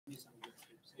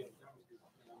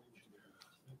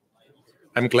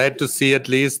I'm glad to see at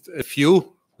least a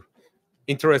few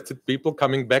interested people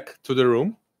coming back to the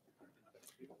room.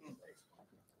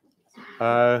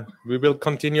 We will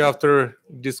continue after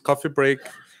this coffee break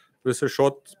with a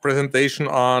short presentation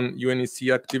on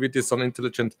UNEC activities on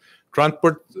intelligent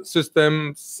transport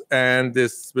systems, and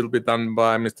this will be done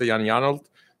by Mr. Jan Janold,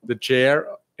 the chair,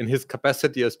 in his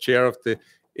capacity as chair of the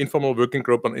Informal Working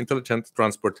Group on Intelligent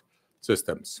Transport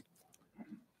Systems.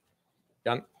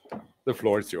 Jan, the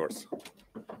floor is yours.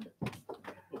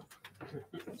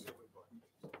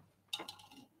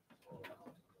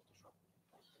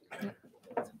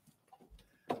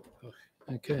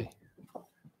 Okay.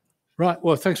 Right.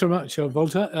 Well, thanks very much,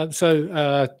 Walter.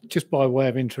 Just by way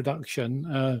of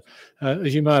introduction,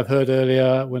 as you may have heard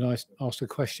earlier when I asked a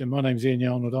question, my name's Ian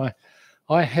Yarnold.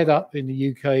 I head up in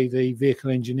the UK the vehicle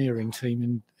engineering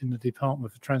team in the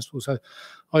Department for Transport. So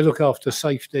I look after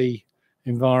safety,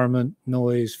 environment,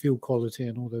 noise, fuel quality,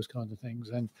 and all those kinds of things.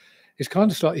 And it's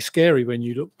kind of slightly scary when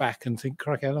you look back and think,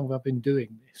 crikey, how long have I been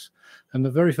doing this? And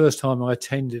the very first time I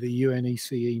attended a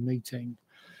UNECE meeting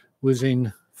was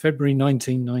in February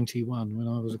 1991, when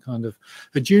I was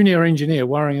a junior engineer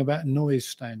worrying about noise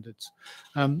standards.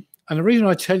 And the reason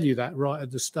I tell you that right at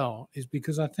the start is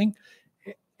because I think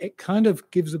it kind of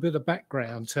gives a bit of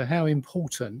background to how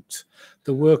important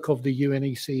the work of the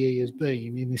UNECE has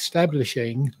been in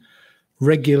establishing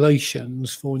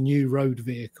regulations for new road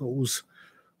vehicles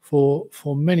for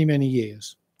many, many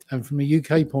years. And from a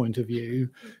UK point of view,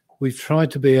 we've tried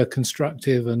to be a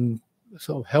constructive and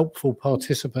sort of helpful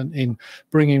participant in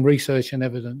bringing research and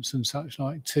evidence and such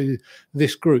like to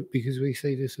this group, because we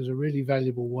see this as a really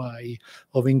valuable way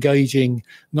of engaging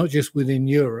not just within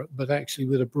Europe, but actually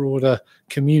with a broader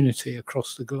community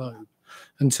across the globe.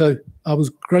 And so I was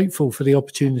grateful for the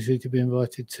opportunity to be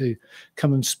invited to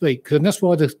come and speak. And that's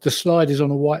why the slide is on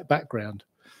a white background,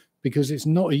 because it's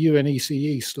not a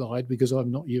UNECE slide, because I'm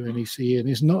not UNECE, and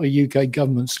it's not a UK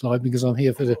government slide, because I'm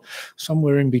here for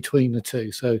somewhere in between the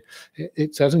two. So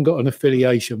it hasn't got an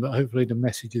affiliation, but hopefully the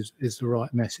message is the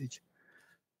right message.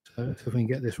 So if we can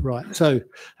get this right. So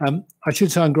I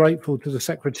should say I'm grateful to the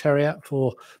Secretariat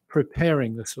for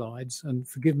preparing the slides, and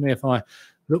forgive me if I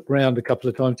look round a couple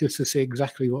of times just to see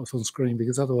exactly what's on screen,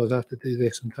 because otherwise I have to do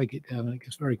this and take it down and it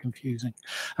gets very confusing.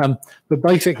 But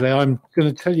basically, I'm going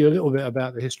to tell you a little bit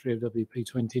about the history of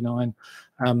WP29,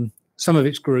 some of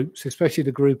its groups, especially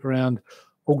the group around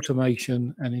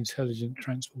automation and intelligent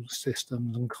transport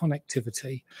systems and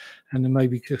connectivity, and then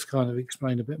maybe just kind of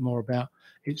explain a bit more about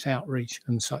its outreach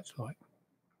and such like.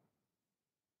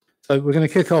 So we're going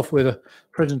to kick off with a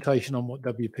presentation on what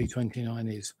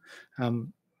WP29 is.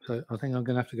 So I think I'm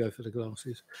going to have to go for the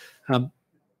glasses.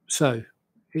 So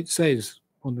it says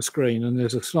on the screen, and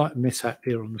there's a slight mishap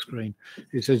here on the screen.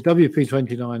 It says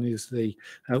WP29 is the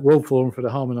World Forum for the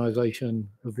Harmonisation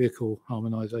of Vehicle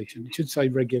Harmonisation. It should say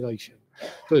regulation.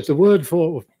 So it's the World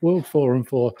Forum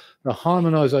for the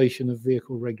Harmonisation of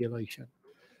Vehicle Regulation.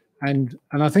 And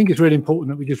I think it's really important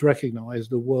that we just recognise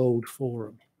the World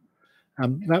Forum.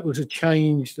 That was a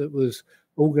change that was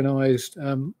organised,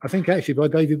 I think actually by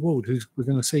David Ward, who we're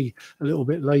going to see a little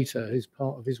bit later, as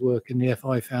part of his work in the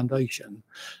FI Foundation.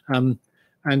 And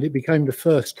it became the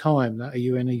first time that a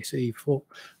UNEC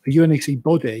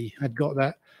body had got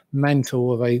that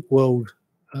mantle of a world,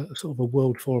 sort of a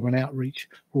World Forum and outreach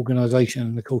organisation.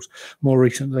 And of course, more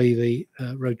recently, the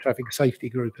Road Traffic Safety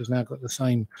Group has now got the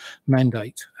same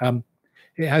mandate.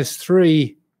 It has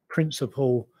three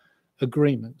principal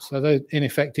agreements. So they're in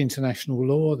effect international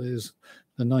law. There's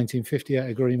the 1958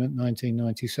 agreement,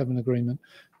 1997 agreement,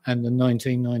 and the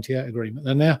 1998 agreement.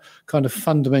 And they're kind of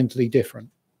fundamentally different.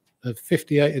 The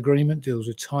 58 agreement deals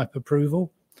with type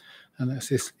approval, and that's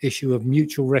this issue of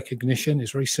mutual recognition.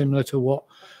 It's very similar to what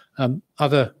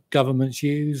other governments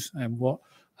use and what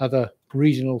other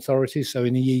regional authorities. So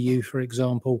in the EU, for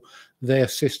example, their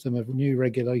system of new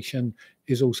regulation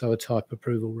is also a type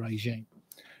approval regime.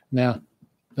 Now,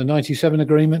 the 97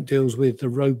 agreement deals with the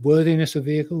roadworthiness of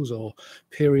vehicles, or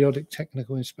periodic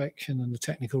technical inspection and the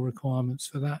technical requirements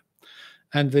for that.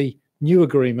 And the new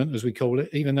agreement, as we call it,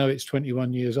 even though it's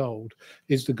 21 years old,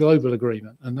 is the global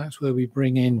agreement. And that's where we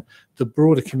bring in the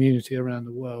broader community around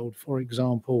the world, for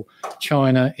example,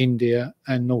 China, India,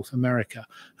 and North America,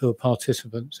 who are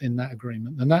participants in that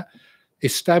agreement. And that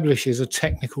establishes a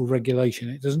technical regulation.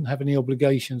 It doesn't have any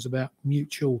obligations about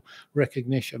mutual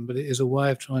recognition, but it is a way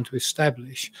of trying to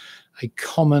establish a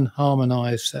common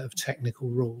harmonized set of technical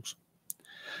rules.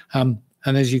 And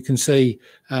as you can see,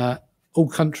 all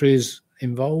countries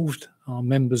involved are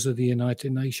members of the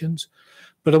United Nations,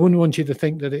 but I wouldn't want you to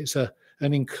think that it's a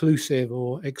an inclusive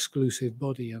or exclusive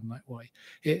body in that way.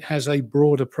 It has a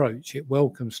broad approach. It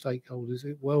welcomes stakeholders,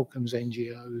 it welcomes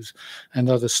NGOs and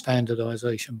other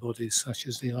standardization bodies such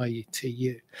as the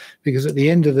IETU, because at the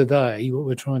end of the day, what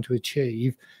we're trying to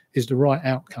achieve is the right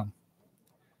outcome.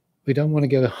 We don't want to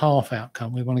get a half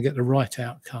outcome. We want to get the right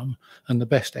outcome and the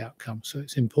best outcome. So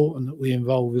it's important that we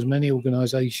involve as many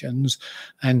organizations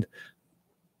and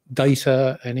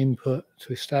data and input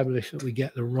to establish that we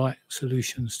get the right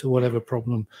solutions to whatever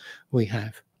problem we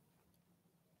have.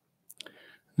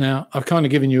 Now, I've kind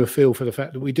of given you a feel for the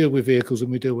fact that we deal with vehicles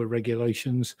and we deal with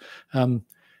regulations.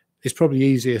 It's probably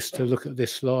easiest to look at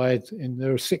this slide.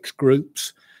 There are 6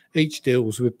 groups. Each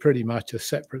deals with pretty much a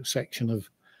separate section of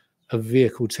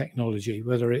vehicle technology,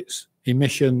 whether it's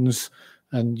emissions,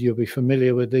 and you'll be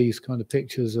familiar with these kind of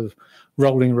pictures of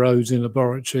rolling roads in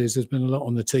laboratories. There's been a lot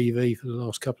on the TV for the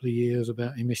last couple of years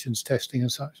about emissions testing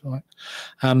and such like.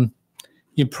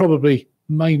 You probably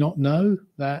may not know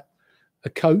that a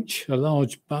coach, a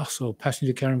large bus or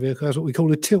passenger carrying vehicle, has what we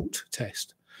call a tilt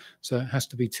test. So it has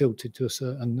to be tilted to a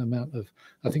certain amount of,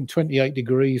 I think, 28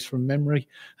 degrees from memory,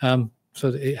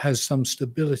 so that it has some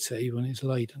stability when it's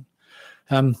laden.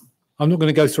 I'm not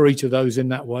going to go through each of those in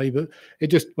that way, but it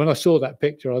just, when I saw that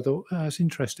picture, I thought, oh, it's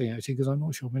interesting actually, because I'm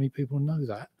not sure many people know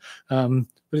that.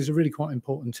 But it's a really quite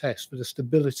important test for the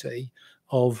stability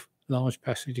of large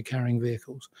passenger carrying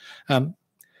vehicles. I'm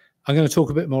going to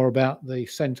talk a bit more about the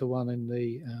centre one in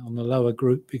the on the lower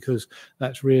group, because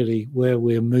that's really where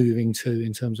we're moving to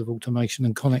in terms of automation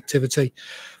and connectivity,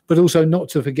 but also not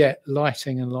to forget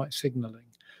lighting and light signalling,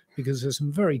 because there's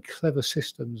some very clever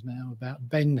systems now about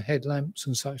bend headlamps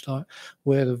and such like,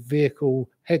 where the vehicle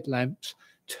headlamps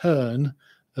turn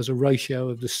as a ratio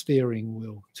of the steering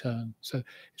wheel turn. So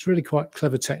it's really quite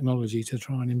clever technology to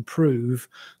try and improve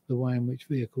the way in which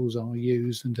vehicles are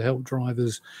used and to help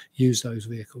drivers use those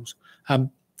vehicles.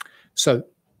 So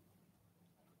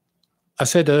I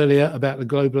said earlier about the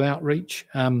global outreach.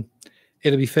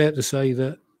 It'll be fair to say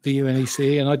that the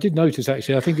UNECE, and I did notice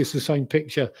actually, I think it's the same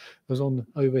picture as on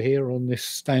over here on this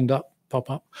stand-up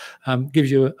pop-up,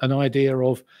 gives you an idea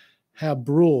of how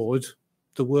broad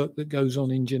the work that goes on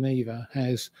in Geneva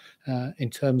has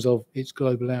in terms of its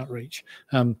global outreach.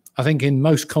 I think in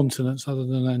most continents other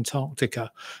than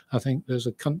Antarctica, I think there's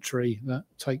a country that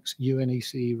takes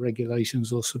UNECE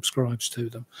regulations or subscribes to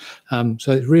them.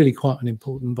 So it's really quite an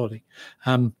important body.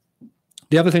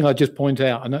 The other thing I'd just point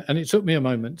out, and it took me a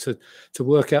moment to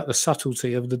work out the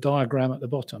subtlety of the diagram at the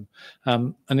bottom.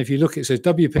 And if you look, it says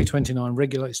WP29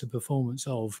 regulates the performance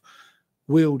of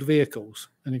wheeled vehicles.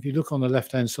 And if you look on the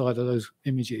left-hand side of those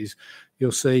images,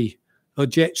 you'll see a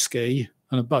jet ski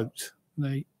and a boat.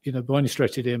 They, you know, by any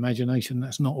stretch of the imagination,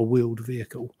 that's not a wheeled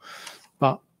vehicle.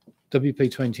 But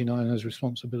WP29 has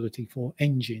responsibility for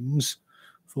engines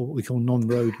for what we call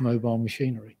non-road mobile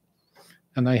machinery.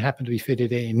 And they happen to be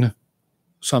fitted in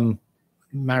some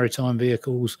maritime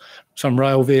vehicles, some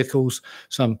rail vehicles,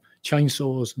 some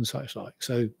chainsaws and such like.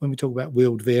 So when we talk about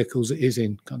wheeled vehicles, it is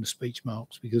in kind of speech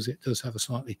marks because it does have a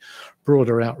slightly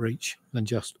broader outreach than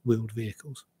just wheeled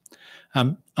vehicles.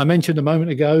 I mentioned a moment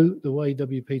ago the way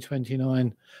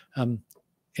WP29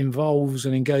 involves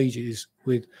and engages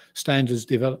with standards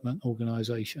development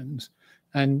organisations,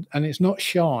 and it's not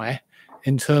shy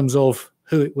in terms of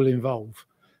who it will involve.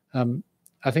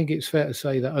 I think it's fair to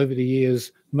say that over the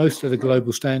years, most of the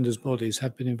global standards bodies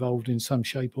have been involved in some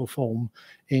shape or form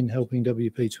in helping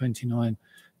WP29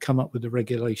 come up with the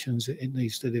regulations that it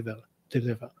needs to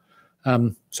deliver.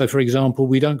 So, for example,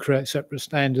 we don't create separate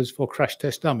standards for crash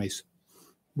test dummies.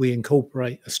 We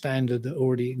incorporate a standard that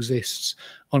already exists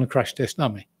on a crash test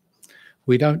dummy.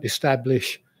 We don't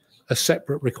establish a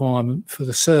separate requirement for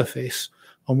the surface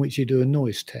on which you do a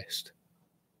noise test.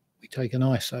 We take an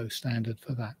ISO standard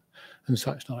for that and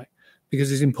such like,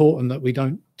 because it's important that we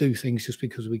don't do things just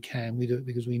because we can. We do it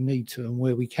because we need to, and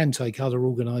where we can take other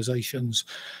organisations'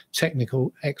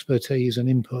 technical expertise and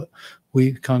input,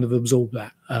 we kind of absorb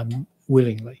that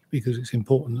willingly, because it's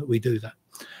important that we do that.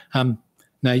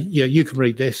 Now, yeah, you can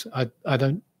read this. I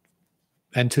don't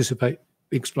anticipate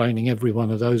explaining every one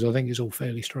of those. I think it's all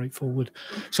fairly straightforward.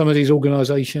 Some of these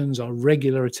organisations are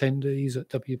regular attendees at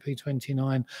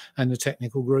WP29 and the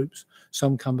technical groups.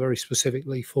 Some come very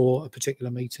specifically for a particular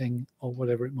meeting or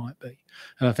whatever it might be.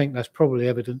 And I think that's probably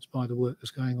evidenced by the work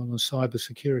that's going on cyber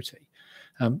security.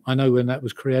 I know when that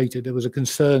was created, there was a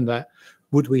concern that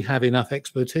would we have enough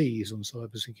expertise on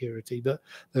cybersecurity? But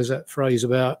there's that phrase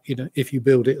about, you know, if you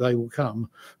build it, they will come.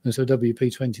 And so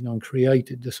WP29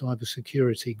 created the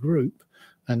cybersecurity group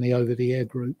and the over-the-air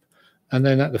group And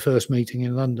then at the first meeting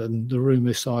in London, the room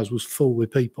this size was full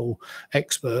with people,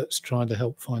 experts, trying to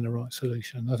help find the right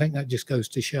solution. I think that just goes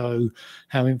to show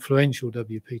how influential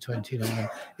WP29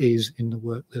 is in the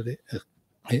work that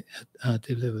it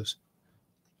delivers.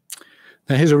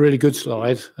 Now, here's a really good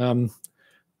slide. I'm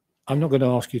not going to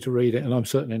ask you to read it, and I'm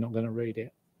certainly not going to read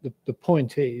it. The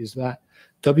point is that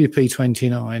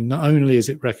WP29, not only is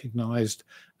it recognised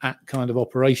at kind of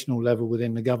operational level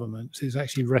within the government, it's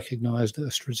actually recognised at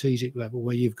a strategic level,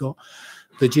 where you've got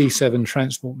the G7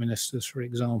 transport ministers, for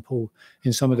example,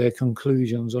 in some of their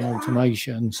conclusions on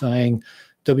automation, saying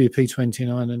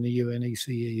WP29 and the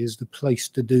UNECE is the place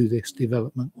to do this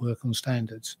development work on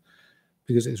standards,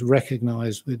 because it's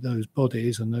recognised with those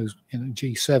bodies and those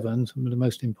G7, some of the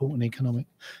most important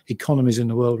economies in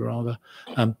the world, rather,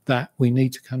 that we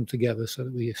need to come together so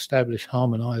that we establish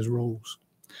harmonised rules.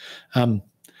 And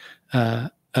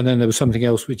then there was something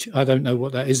else, which I don't know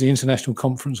what that is, the International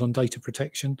Conference on Data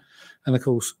Protection, and of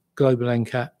course Global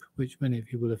NCAP, which many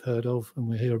of you will have heard of and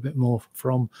we'll hear a bit more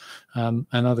from, and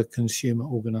other consumer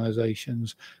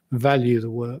organisations value the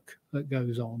work that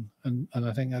goes on. And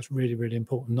I think that's really, really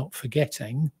important, not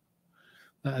forgetting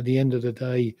that at the end of the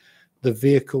day, the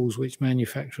vehicles which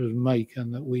manufacturers make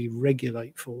and that we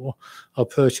regulate for are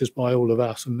purchased by all of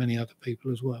us and many other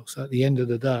people as well. So at the end of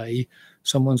the day,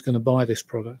 someone's going to buy this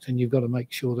product, and you've got to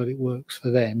make sure that it works for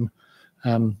them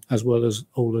as well as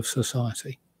all of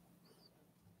society.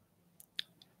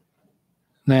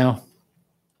 Now,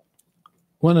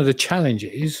 one of the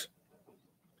challenges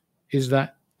is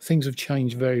that things have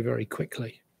changed very, very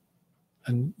quickly.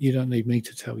 And you don't need me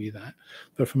to tell you that.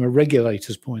 But from a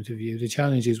regulator's point of view, the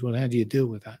challenge is, well, how do you deal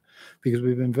with that? Because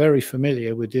we've been very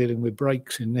familiar with dealing with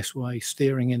brakes in this way,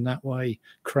 steering in that way,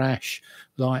 crash,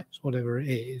 lights, whatever it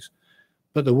is.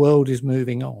 But the world is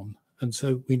moving on. And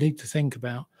so we need to think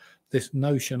about this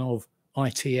notion of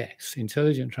ITS,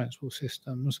 Intelligent Transport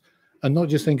Systems, and not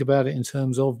just think about it in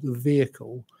terms of the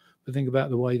vehicle, but think about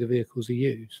the way the vehicles are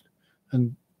used.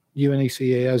 And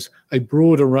UNECE has a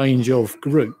broader range of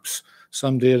groups,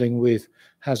 some dealing with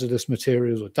hazardous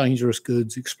materials or dangerous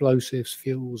goods, explosives,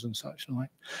 fuels and such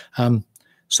like.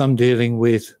 Some dealing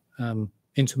with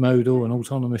intermodal and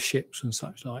autonomous ships and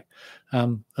such like.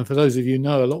 And for those of you who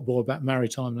know a lot more about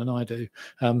maritime than I do,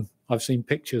 I've seen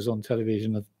pictures on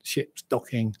television of ships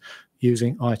docking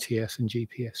using ITS and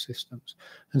GPS systems.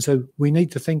 And so we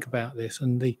need to think about this.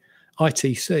 And the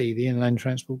ITC, the Inland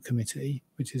Transport Committee,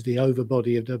 which is the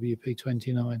overbody of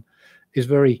WP29, is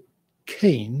very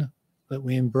keen that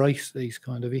we embrace these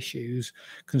kind of issues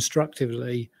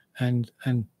constructively and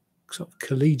sort of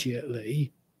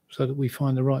collegiately, so that we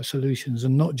find the right solutions,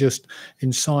 and not just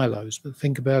in silos, but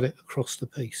think about it across the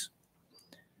piece.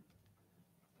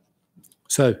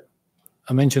 So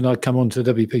I mentioned I'd come on to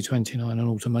WP29 and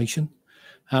automation.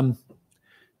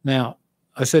 Now,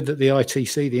 I said that the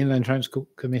ITC, the Inland Transport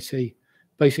Committee,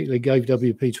 basically gave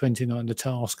WP29 the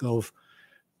task of,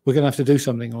 we're going to have to do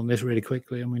something on this really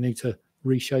quickly, and we need to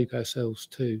reshape ourselves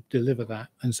to deliver that.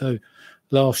 And so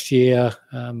last year,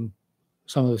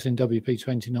 some of us in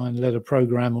WP29 led a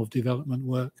program of development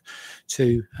work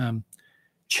to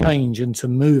change and to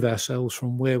move ourselves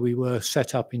from where we were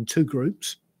set up in two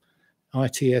groups,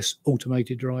 ITS,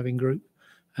 Automated Driving Group,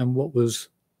 and what was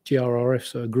GRRF,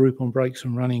 so a group on brakes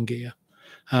and running gear.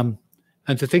 And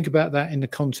to think about that in the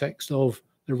context of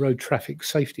the Road Traffic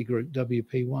Safety Group,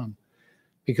 WP1,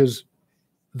 because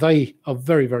they are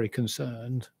very, very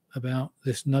concerned about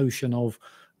this notion of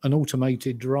an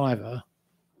automated driver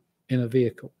in a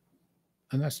vehicle.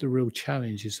 And that's the real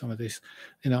challenge is some of this.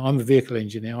 You know, I'm a vehicle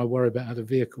engineer. I worry about how the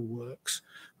vehicle works,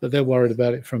 but they're worried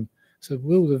about it from, so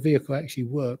will the vehicle actually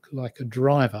work like a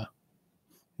driver?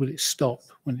 Will it stop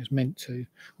when it's meant to?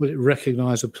 Will it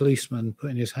recognise a policeman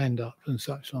putting his hand up and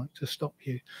such like to stop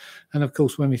you? And of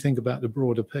course, when we think about the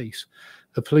broader piece,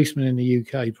 a policeman in the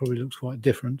UK probably looks quite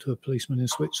different to a policeman in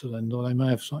Switzerland, or they may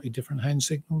have slightly different hand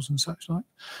signals and such like.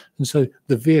 And so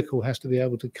the vehicle has to be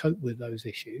able to cope with those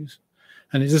issues.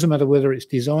 And it doesn't matter whether it's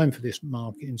designed for this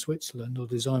market in Switzerland or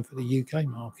designed for the UK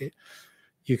market.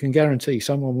 You can guarantee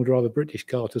someone will drive a British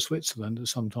car to Switzerland at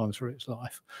some times for its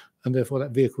life. And therefore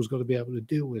that vehicle's got to be able to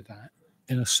deal with that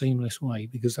in a seamless way,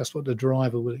 because that's what the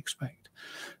driver will expect.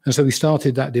 And so we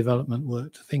started that development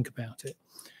work to think about it,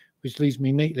 which leads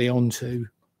me neatly on to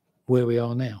where we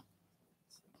are now.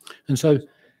 And so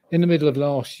in the middle of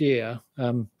last year,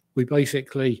 we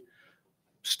basically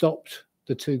stopped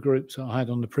the two groups that I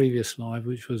had on the previous slide,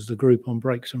 which was the group on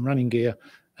brakes and running gear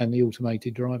and the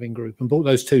automated driving group, and brought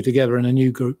those two together in a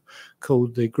new group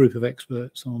called the Group of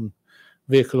Experts on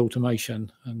Vehicle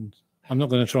Automation and I'm not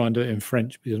going to try and do it in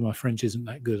French because my French isn't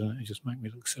that good and it just make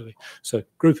me look silly. So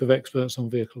group of experts on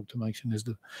vehicle automation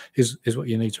is what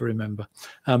you need to remember.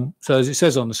 So as it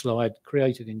says on the slide,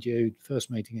 created in June,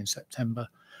 first meeting in September.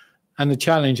 And the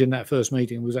challenge in that first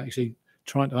meeting was actually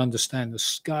trying to understand the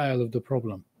scale of the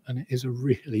problem. And it is a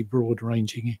really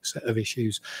broad-ranging set of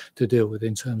issues to deal with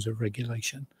in terms of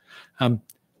regulation.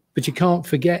 But you can't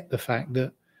forget the fact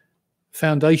that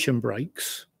foundation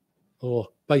brakes or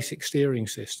basic steering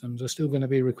systems are still going to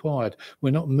be required. We're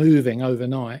not moving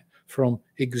overnight from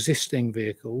existing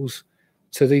vehicles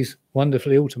to these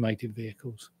wonderfully automated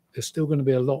vehicles. There's still going to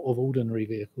be a lot of ordinary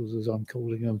vehicles, as I'm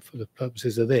calling them for the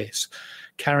purposes of this,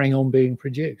 carrying on being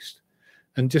produced.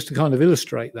 And just to kind of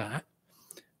illustrate that,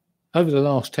 over the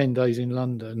last 10 days in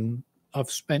London,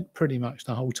 I've spent pretty much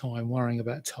the whole time worrying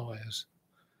about tyres.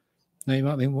 Now, you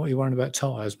might think, what are you worrying about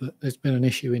tyres? But there's been an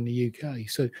issue in the UK.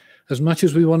 So as much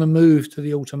as we want to move to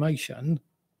the automation,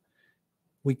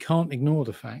 we can't ignore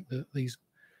the fact that these,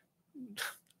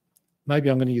 maybe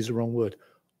I'm going to use the wrong word,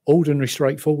 ordinary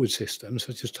straightforward systems,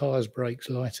 such as tyres, brakes,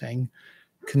 lighting,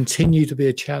 continue to be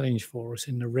a challenge for us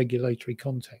in the regulatory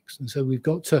context. And so we've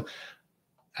got to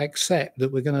accept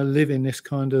that we're going to live in this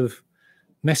kind of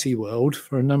messy world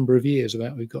for a number of years.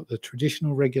 We've got the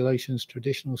traditional regulations,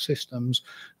 traditional systems,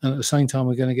 and at the same time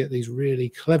we're going to get these really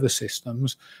clever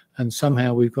systems, and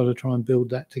somehow we've got to try and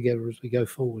build that together as we go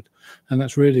forward. And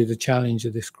that's really the challenge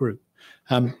of this group.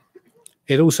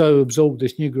 It also absorbed,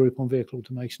 this new group on vehicle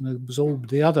automation, absorbed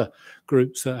the other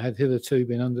groups that had hitherto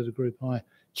been under the group I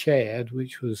chaired,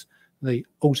 which was the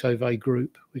AutoVey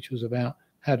group, which was about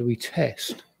how do we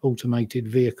test automated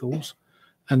vehicles.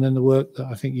 And then the work that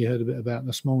I think you heard a bit about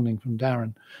this morning from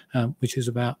Darren, which is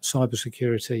about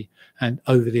cybersecurity and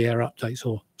over-the-air updates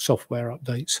or software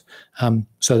updates.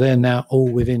 So they're now all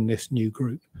within this new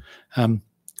group. But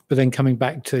then coming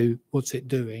back to what's it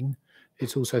doing,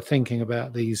 it's also thinking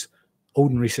about these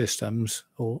ordinary systems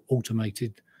or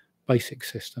automated basic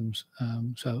systems.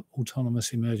 So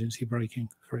autonomous emergency braking,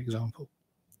 for example.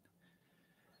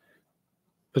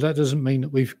 But that doesn't mean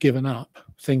that we've given up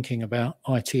thinking about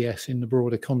ITS in the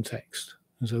broader context.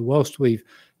 And so whilst we've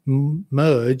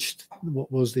merged what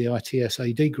was the ITS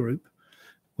AD group,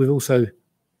 we've also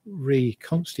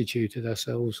reconstituted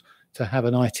ourselves to have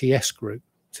an ITS group,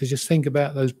 to just think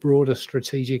about those broader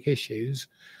strategic issues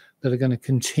that are going to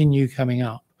continue coming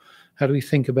up. How do we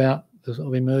think about the sort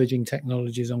of emerging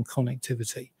technologies on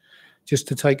connectivity? Just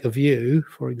to take a view,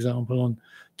 for example, on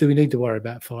do we need to worry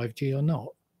about 5G or not?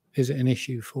 Is it an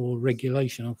issue for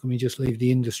regulation, or can we just leave the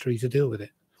industry to deal with it?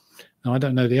 Now, I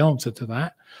don't know the answer to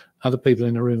that. Other people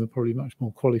in the room are probably much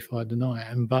more qualified than I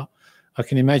am, but I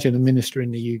can imagine a minister in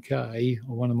the UK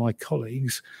or one of my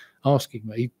colleagues asking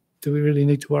me, do we really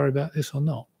need to worry about this or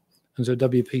not? And so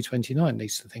WP29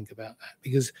 needs to think about that,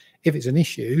 because if it's an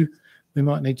issue, we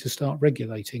might need to start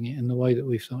regulating it in the way that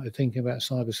we've started thinking about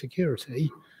cybersecurity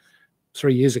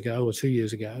 3 years ago or 2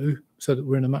 years ago, so that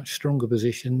we're in a much stronger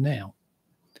position now.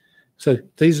 So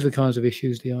these are the kinds of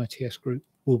issues the ITS group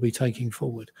will be taking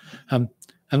forward. And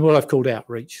what I've called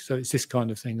outreach, so it's this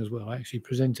kind of thing as well, actually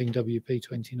presenting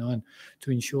WP29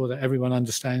 to ensure that everyone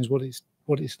understands what it's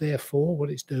there for,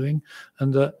 what it's doing,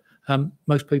 and that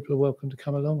most people are welcome to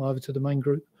come along either to the main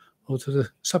group or to the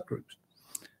subgroups.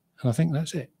 And I think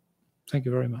that's it. Thank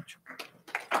you very much.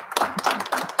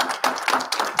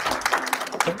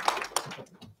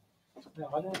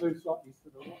 Now, I now move slightly to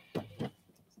the right.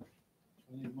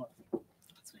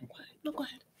 No, go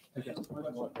ahead.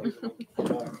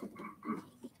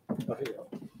 Okay.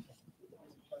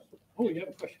 Oh, you have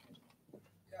a question?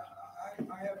 Yeah,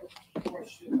 I have a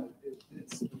question.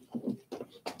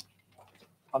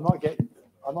 I might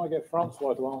get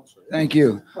Francois to answer it. Thank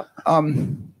you.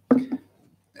 And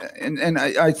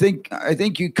I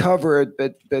think you cover it,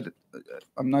 but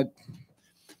I'm not.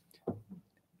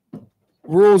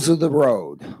 Rules of the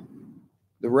road,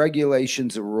 the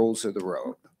regulations and rules of the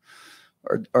road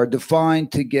are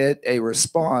defined to get a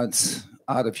response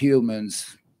out of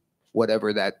humans,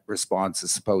 whatever that response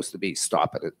is supposed to be.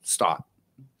 Stop it. Stop.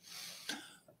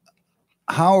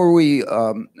 How are we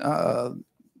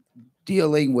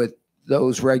dealing with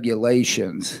those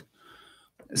regulations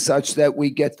such that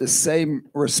we get the same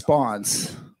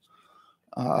response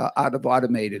out of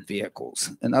automated vehicles?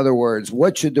 In other words,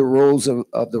 what should the rules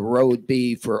of the road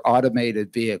be for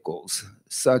automated vehicles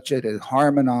such that it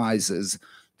harmonizes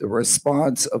the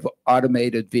response of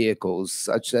automated vehicles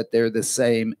such that they're the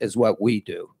same as what we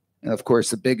do? And of course,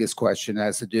 the biggest question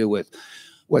has to do with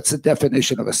what's the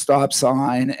definition of a stop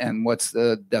sign and what's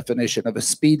the definition of a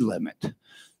speed limit.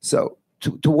 So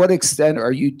to what extent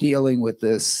are you dealing with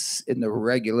this in the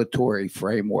regulatory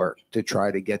framework to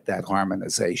try to get that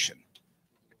harmonization?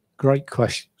 Great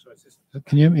question.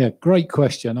 Can you hear me? Yeah, great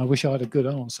question. I wish I had a good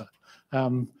answer.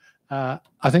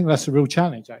 I think that's a real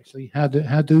challenge, actually. How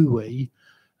do we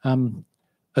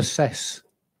assess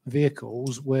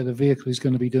vehicles where the vehicle is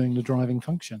going to be doing the driving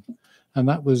function? And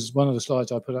that was one of the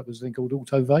slides I put up, was a thing called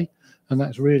AutoVey, and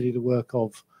that's really the work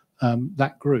of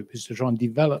that group, is to try and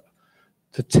develop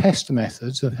the test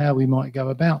methods of how we might go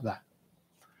about that.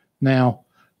 Now,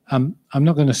 I'm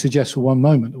not going to suggest for one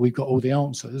moment that we've got all the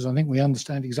answers. I think we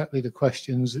understand exactly the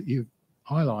questions that you've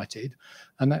highlighted,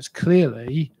 and that's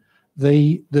clearly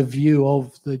the view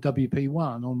of the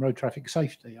WP1 on road traffic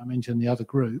safety. I mentioned the other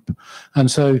group,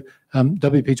 and so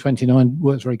WP29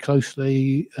 works very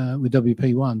closely with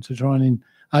WP1 to try and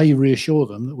reassure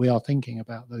them that we are thinking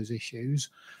about those issues.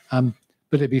 But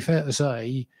it'd be fair to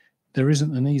say there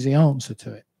isn't an easy answer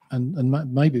to it,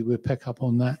 and maybe we'll pick up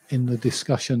on that in the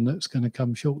discussion that's going to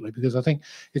come shortly, because I think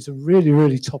it's a really,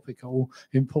 really topical,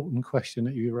 important question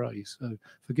that you raised. So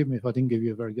forgive me if I didn't give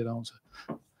you a very good answer.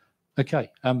 Okay.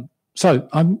 So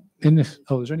I'm in this.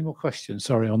 Oh, is there any more questions?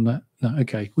 Sorry on that. No,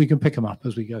 okay. We can pick them up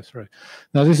as we go through.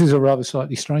 Now, this is a rather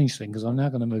slightly strange thing, because I'm now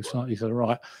going to move slightly to the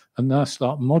right and now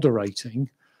start moderating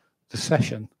the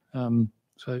session. So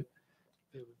bear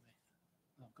with me.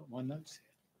 I've got my notes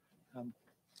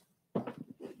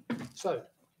here.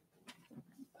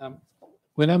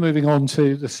 We're now moving on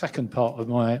to the second part of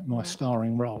my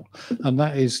starring role, and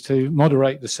that is to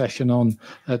moderate the session on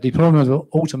deployment of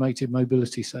automated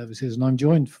mobility services. And I'm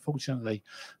joined, fortunately,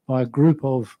 by a group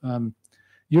of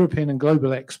European and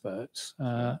global experts,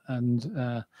 and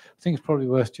I think it's probably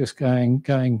worth just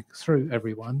going through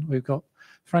everyone. We've got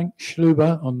Frank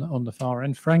Schluber on the far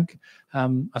end. Frank,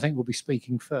 I think, will be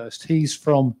speaking first. He's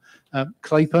from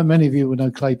Claper. Many of you will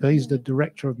know Claper. He's the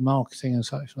director of marketing and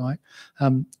such like.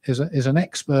 Is an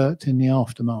expert in the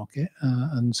aftermarket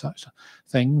and such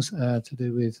things to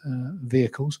do with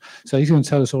vehicles. So he's going to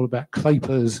tell us all about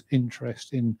Claper's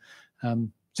interest in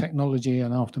technology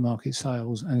and aftermarket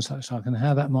sales and such like, and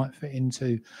how that might fit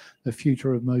into the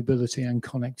future of mobility and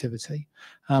connectivity.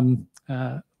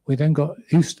 We then got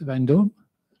Oost van Doorn.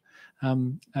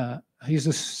 He's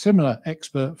a similar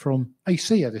expert from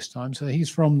ACEA this time, so he's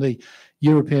from the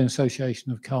European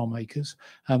Association of Car Makers.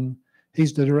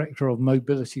 He's the director of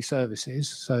mobility services,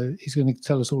 so he's going to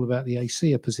tell us all about the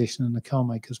ACEA position and the car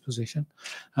makers position.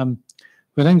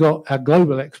 We then got our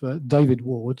global expert, David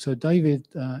Ward. So David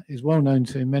is well known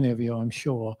to many of you, I'm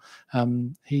sure.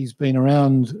 He's been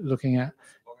around looking at,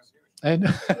 and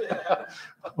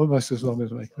almost as long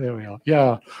as me. There we are.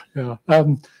 Yeah.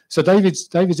 So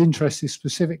David's interest is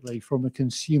specifically from a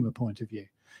consumer point of view.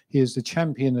 He is the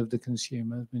champion of the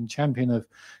consumer, been champion of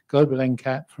Global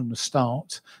NCAP from the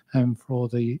start, and for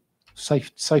the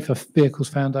Safer Vehicles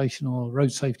Foundation or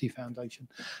Road Safety Foundation.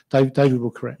 David will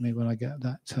correct me when I get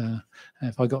that,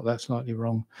 if I got that slightly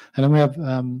wrong. And then we have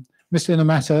Mr.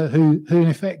 Inamata, who in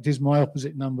effect is my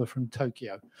opposite number from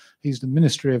Tokyo. He's the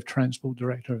Ministry of Transport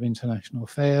Director of International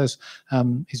Affairs.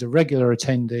 He's a regular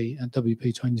attendee at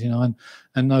WP29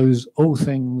 and knows all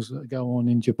things that go on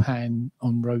in Japan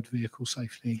on road vehicle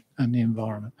safety and the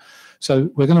environment. So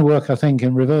we're going to work, I think,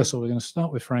 in reversal. We're going to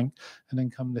start with Frank and then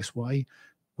come this way.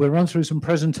 We'll run through some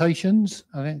presentations.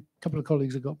 I think a couple of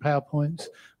colleagues have got PowerPoints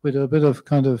with a bit of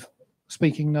kind of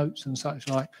speaking notes and such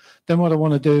like. Then what I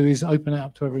want to do is open it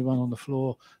up to everyone on the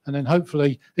floor, and then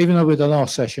hopefully, even though we're the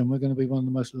last session, we're going to be one of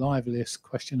the most liveliest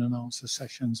question and answer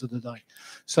sessions of the day.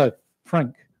 So,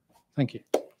 Frank, thank you.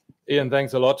 Ian,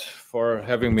 thanks a lot for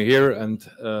having me here, and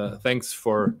thanks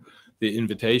for the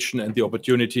invitation and the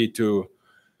opportunity to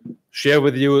share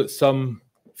with you some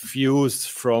views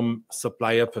from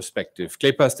supplier perspective.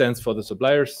 CLEPA stands for the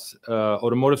suppliers,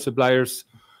 automotive suppliers.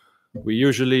 We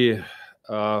usually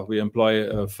we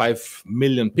employ 5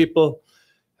 million people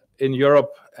in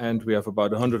Europe, and we have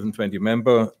about 120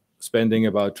 members, spending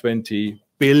about 20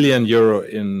 billion euro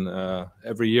in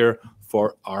every year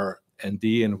for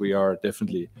R&D, and we are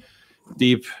definitely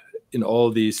deep in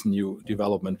all these new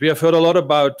development. We have heard a lot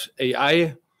about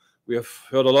AI. We have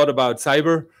heard a lot about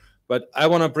cyber, but I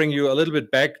want to bring you a little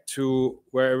bit back to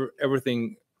where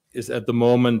everything is at the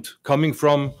moment coming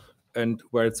from and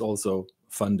where it's also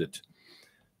funded.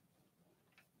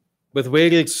 With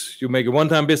vehicles, you make a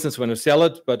one-time business when you sell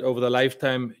it, but over the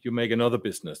lifetime, you make another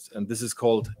business, and this is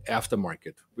called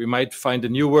aftermarket. We might find a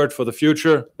new word for the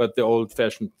future, but the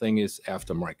old-fashioned thing is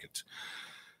aftermarket.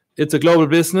 It's a global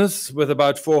business with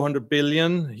about 400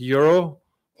 billion euro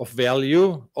of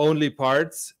value, only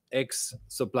parts,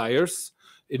 ex-suppliers.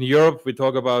 In Europe, we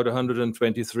talk about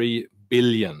 123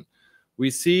 billion. We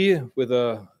see with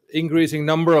a increasing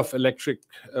number of electric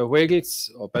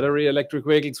vehicles or battery electric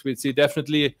vehicles, we see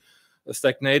definitely a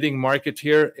stagnating market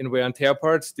here in wear and tear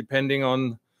parts. Depending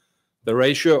on the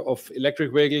ratio of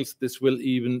electric vehicles, this will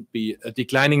even be a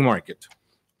declining market.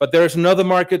 But there is another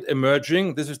market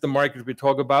emerging. This is the market we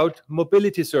talk about,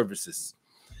 mobility services.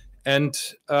 And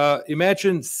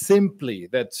imagine simply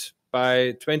that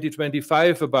by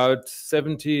 2025, about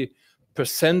 70%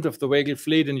 of the vehicle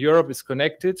fleet in Europe is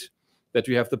connected, that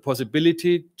you have the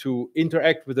possibility to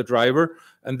interact with the driver,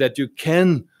 and that you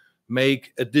can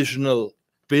make additional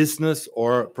business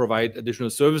or provide additional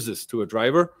services to a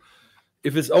driver.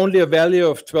 If it's only a value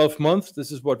of 12 months, this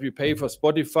is what we pay for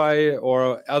Spotify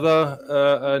or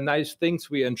other nice things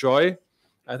we enjoy.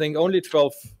 I think only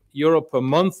 12 euro per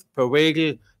month per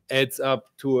vehicle adds up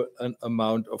to an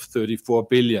amount of 34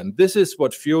 billion. This is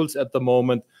what fuels at the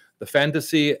moment the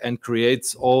fantasy and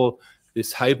creates all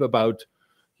this hype about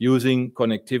using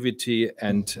connectivity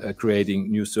and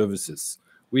creating new services.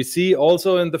 We see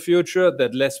also in the future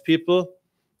that less people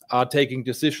are taking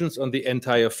decisions on the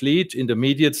entire fleet.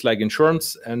 Intermediates like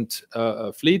insurance and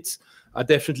fleets are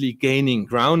definitely gaining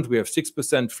ground. We have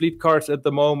 6% fleet cars at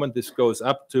the moment. This goes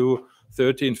up to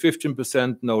 13,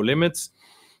 15%, no limits.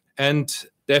 And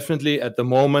definitely at the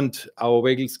moment, our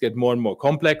vehicles get more and more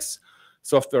complex.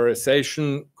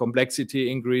 Softwareization,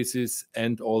 complexity increases,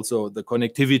 and also the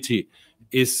connectivity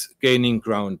is gaining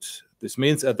ground. This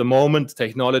means at the moment,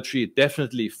 technology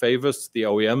definitely favors the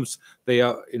OEMs. They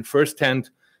are in first hand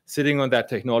sitting on that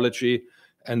technology,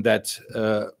 and that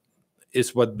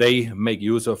is what they make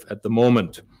use of at the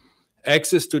moment.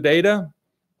 Access to data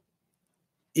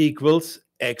equals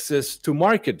access to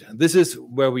market. This is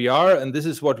where we are, and this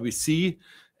is what we see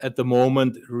at the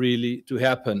moment really to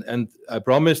happen. And I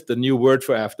promised the new word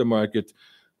for aftermarket,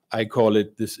 I call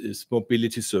it, this is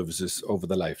mobility services over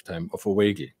the lifetime of a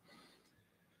vehicle.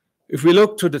 If we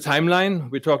look to the timeline,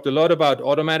 we talked a lot about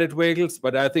automated vehicles,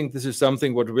 but I think this is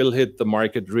something what will hit the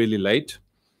market really late.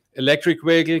 Electric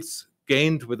vehicles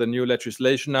gained with the new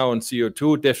legislation now on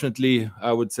CO2, definitely,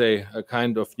 I would say, a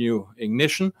kind of new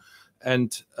ignition.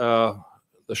 And the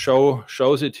show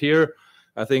shows it here.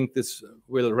 I think this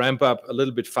will ramp up a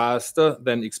little bit faster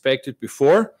than expected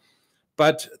before.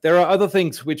 But there are other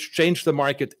things which change the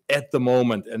market at the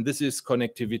moment, and this is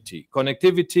connectivity.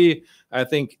 Connectivity, I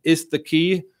think, is the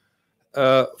key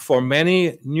for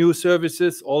many new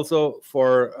services, also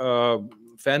for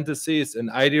fantasies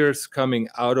and ideas coming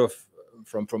out of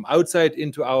from outside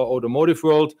into our automotive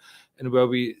world, and where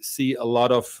we see a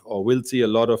lot of, or will see a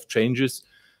lot of changes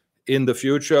in the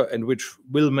future, and which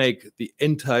will make the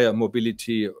entire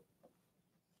mobility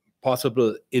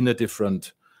possible in a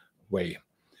different way.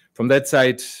 From that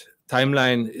side,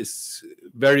 timeline is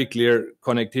very clear.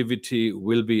 Connectivity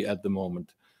will be at the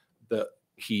moment the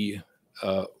key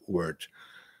word.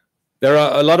 There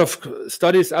are a lot of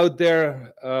studies out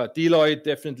there. Deloitte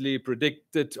definitely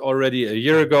predicted already a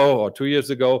year ago or 2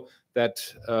 years ago that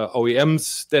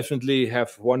OEMs definitely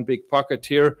have one big pocket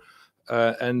here,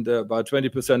 and about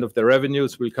 20% of their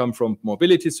revenues will come from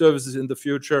mobility services in the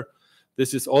future.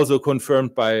 This is also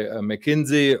confirmed by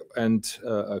McKinsey and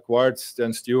Quartz,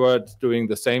 Stan Stewart, doing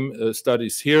the same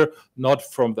studies here, not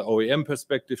from the OEM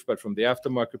perspective, but from the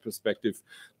aftermarket perspective.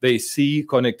 They see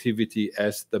connectivity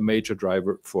as the major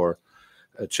driver for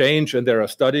change. And there are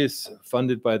studies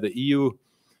funded by the EU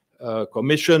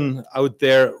Commission out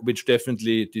there, which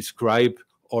definitely describe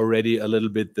already a little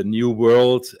bit the new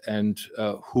world and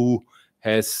who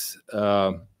has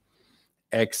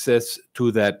access to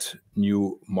that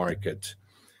new market.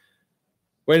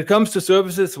 When it comes to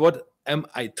services, what am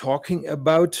I talking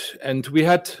about? And we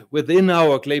had within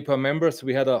our CLEPA members,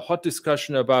 we had a hot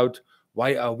discussion about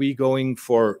why are we going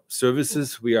for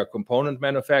services? We are component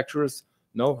manufacturers.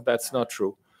 No, that's not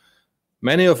true.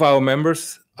 Many of our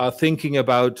members are thinking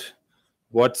about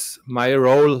what's my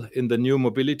role in the new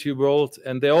mobility world,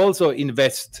 and they also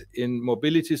invest in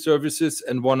mobility services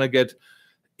and want to get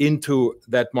into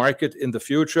that market in the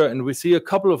future. And we see a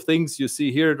couple of things you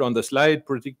see here on the slide: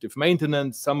 predictive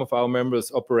maintenance. Some of our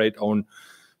members operate own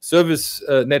service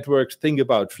networks, think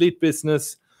about fleet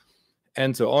business,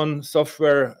 and so on.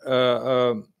 Software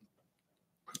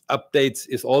updates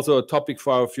is also a topic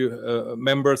for our few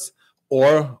members,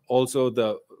 or also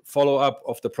the follow-up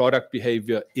of the product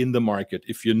behavior in the market.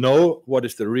 If you know what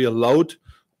is the real load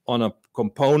on a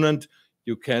component,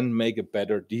 you can make a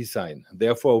better design.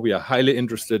 Therefore, we are highly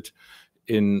interested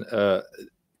in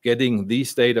getting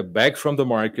these data back from the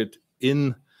market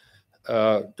in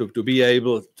to be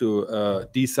able to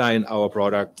design our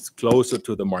products closer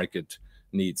to the market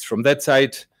needs. From that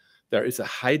side, there is a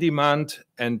high demand,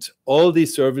 and all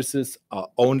these services are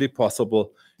only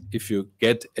possible if you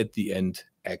get at the end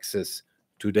access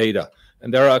to data.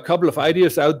 And there are a couple of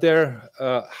ideas out there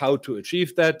how to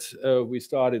achieve that. We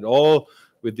started all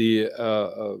with the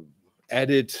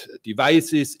added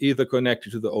devices, either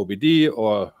connected to the OBD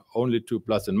or only to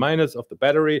plus and minus of the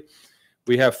battery.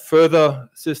 We have further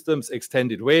systems,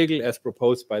 extended vehicle, as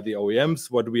proposed by the OEMs,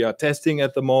 what we are testing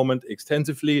at the moment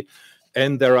extensively.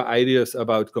 And there are ideas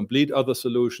about complete other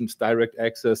solutions, direct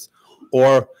access,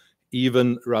 or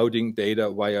even routing data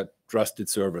via trusted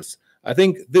servers. I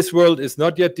think this world is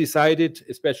not yet decided,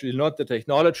 especially not the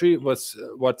technology,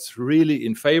 what's really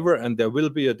in favor. And there will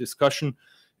be a discussion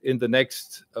in the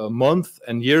next month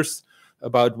and years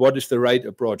about what is the right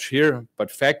approach here.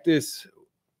 But fact is,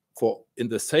 in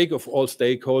the sake of all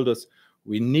stakeholders,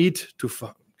 we need to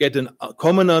get a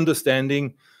common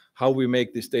understanding how we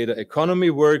make this data economy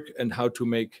work and how to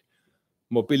make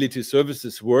mobility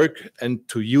services work and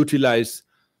to utilize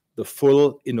the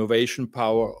full innovation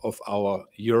power of our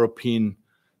European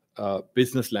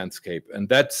business landscape. And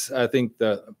that's, I think,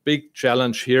 the big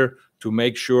challenge here, to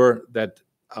make sure that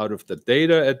out of the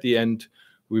data at the end,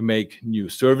 we make new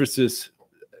services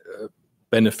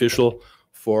beneficial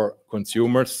for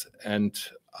consumers and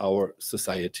our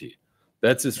society.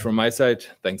 That's it from my side.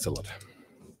 Thanks a lot.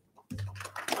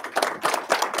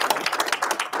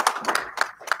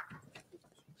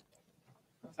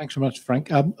 Thanks very much,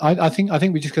 Frank. I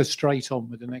think we just go straight on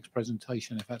with the next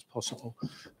presentation, if that's possible,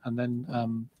 and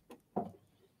then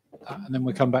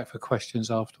we come back for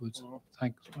questions afterwards.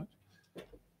 Thanks.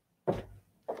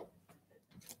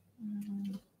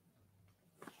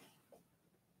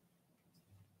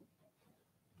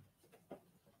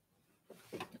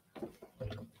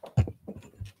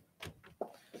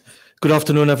 Good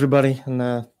afternoon, everybody,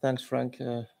 and thanks, Frank,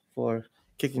 for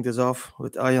kicking this off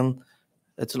with Ian.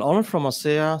 It's an honor from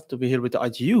ASEA to be here with the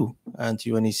ITU and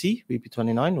UNEC,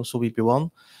 VP29, also VP1.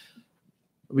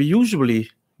 We usually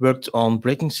worked on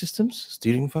braking systems,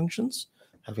 steering functions,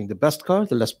 having the best car,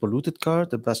 the less polluted car,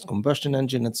 the best combustion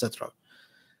engine, etc.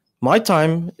 My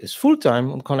time is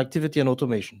full-time on connectivity and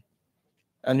automation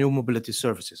and new mobility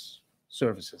services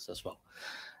as well.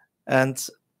 And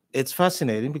it's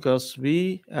fascinating because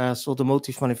we, as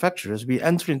automotive manufacturers, we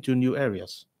enter into new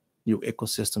areas, new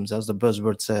ecosystems, as the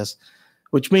buzzword says,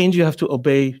 which means you have to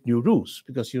obey new rules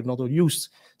because you're not used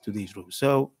to these rules.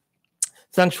 So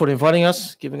thanks for inviting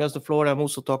us, giving us the floor. I'm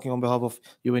also talking on behalf of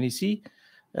UNEC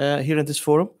here in this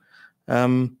forum.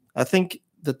 I think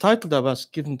the title that was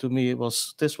given to me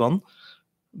was this one,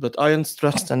 but Ian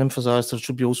stressed and emphasized there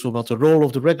should be also about the role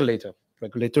of the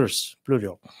regulators,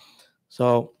 plural.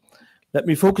 So let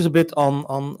me focus a bit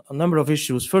on a number of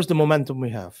issues. First, the momentum we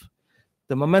have.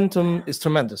 The momentum is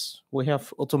tremendous. We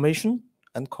have automation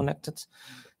and connected,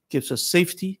 gives us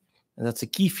safety, and that's a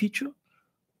key feature.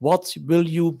 What will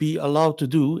you be allowed to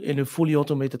do in a fully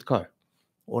automated car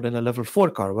or in a level 4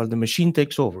 car while the machine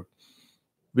takes over?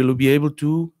 Will you be able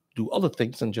to do other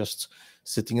things than just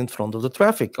sitting in front of the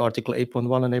traffic? Article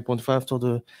 8.1 and 8.5 of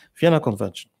the Vienna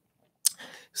Convention.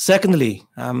 Secondly,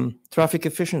 traffic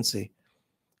efficiency.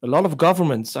 A lot of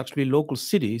governments, actually local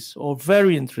cities, are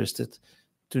very interested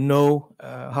to know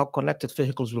how connected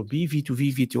vehicles will be,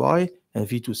 V2V, V2I, and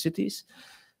V2 cities,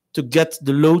 to get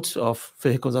the loads of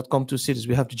vehicles that come to cities.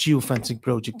 We have the geofencing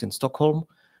project in Stockholm.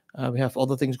 We have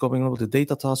other things going on with the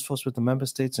data task force with the member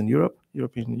states in Europe,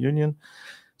 European Union.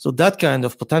 So that kind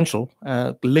of potential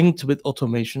linked with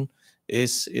automation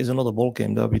is another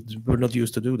ballgame that we're not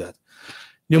used to do that.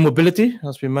 New mobility,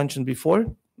 as we mentioned before,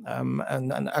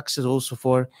 and access also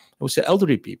for, I would say,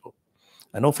 elderly people.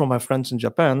 I know from my friends in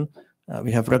Japan,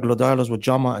 we have regular dialogues with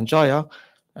JAMA and JAYA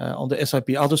on the SIP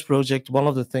Others project. One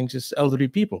of the things is elderly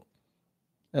people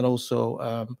and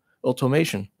also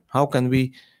automation. How can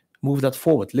we move that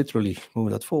forward, literally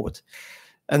move that forward?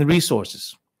 And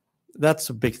resources. That's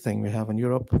a big thing we have in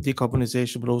Europe,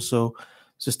 decarbonization, but also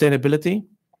sustainability,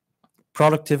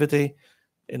 productivity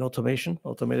in automation,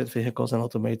 automated vehicles and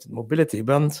automated mobility.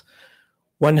 But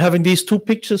when having these two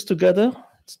pictures together,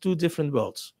 it's two different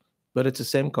worlds, but it's the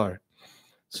same car.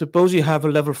 Suppose you have a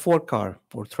level 4 car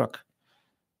or truck.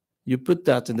 You put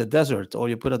that in the desert or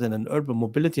you put it in an urban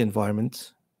mobility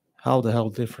environment, how the hell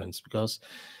difference? Because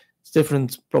it's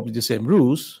different, probably the same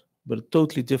rules, but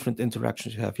totally different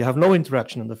interactions you have. You have no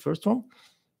interaction in the first one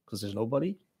because there's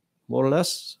nobody, more or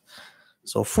less.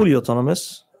 So fully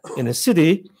autonomous. In a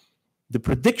city, the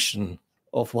prediction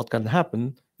of what can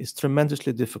happen is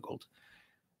tremendously difficult.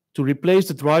 To replace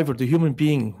the driver, the human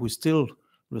being who is still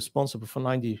responsible for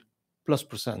 90+%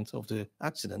 of the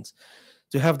accidents,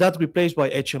 to have that replaced by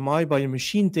HMI, by a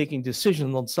machine taking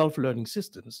decisions on self-learning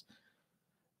systems,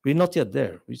 We're not yet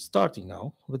there. We're starting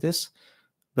now with this,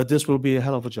 but this will be a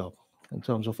hell of a job in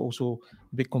terms of also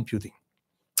big computing.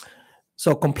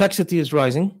 So complexity is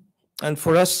rising. And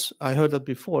for us, I heard that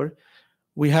before,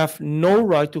 we have no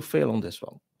right to fail on this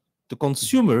one. The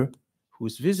consumer who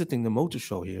is visiting the motor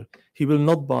show here, he will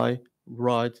not buy,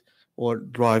 ride, or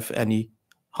drive any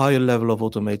higher level of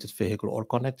automated vehicle or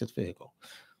connected vehicle.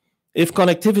 If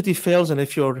connectivity fails and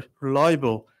if you're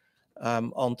reliable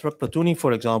on truck platooning,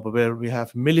 for example, where we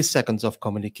have milliseconds of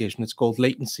communication, it's called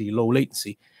latency, low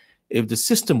latency. If the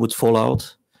system would fall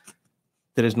out,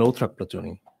 there is no truck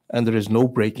platooning and there is no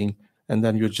braking, and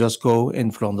then you just go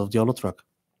in front of the other truck.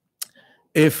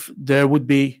 If there would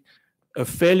be a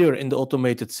failure in the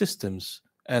automated systems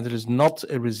and there is not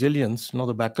a resilience, not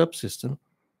a backup system,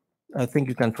 I think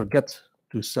you can forget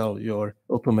to sell your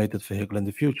automated vehicle in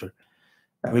the future.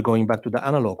 And we're going back to the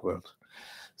analog world.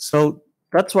 So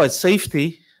that's why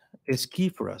safety is key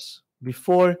for us.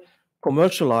 Before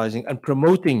commercializing and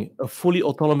promoting a fully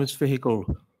autonomous vehicle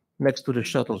next to the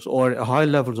shuttles or high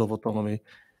levels of autonomy,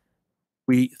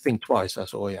 we think twice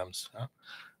as OEMs.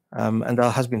 And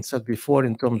that has been said before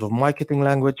in terms of marketing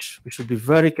language. We should be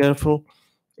very careful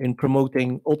in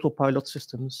promoting autopilot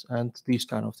systems and these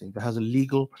kind of things. That has a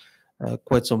legal,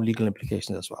 quite some legal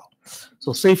implications as well.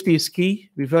 So safety is key.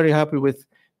 We're very happy with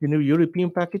the new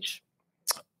European package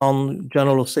on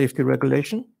general safety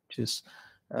regulation, which is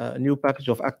a new package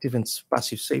of active and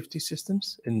passive safety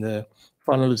systems in the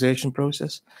finalization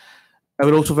process. And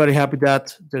we're also very happy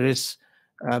that there is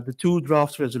the 2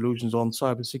 draft resolutions on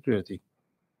cybersecurity.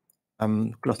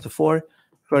 Cluster 4,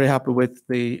 very happy with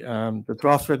the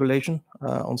draft regulation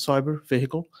on cyber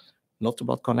vehicle, not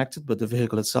about connected, but the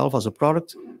vehicle itself as a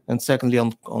product, and secondly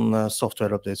on software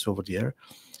updates over the air.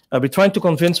 We're trying to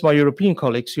convince my European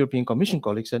colleagues, European Commission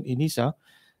colleagues and ENISA,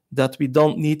 that we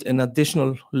don't need an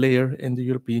additional layer in the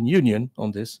European Union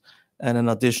on this and an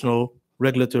additional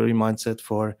regulatory mindset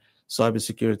for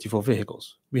cybersecurity for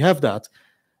vehicles. We have that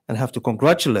and have to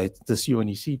congratulate this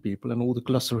UNEC people and all the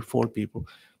Cluster 4 people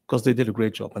because they did a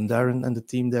great job. And Darren and the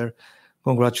team there,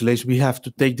 congratulations. We have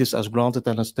to take this as granted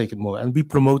and let's take it more. And we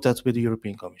promote that with the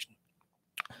European Commission.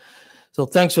 So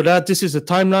thanks for that. This is a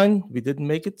timeline. We didn't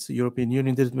make it. The European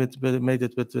Union made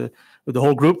it with the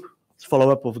whole group.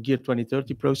 Follow-up of a Gear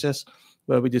 2030 process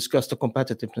where we discussed the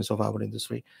competitiveness of our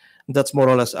industry. And that's more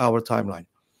or less our timeline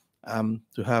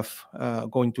to have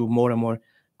going to more and more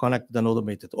connected and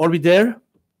automated. Are we there?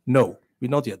 No,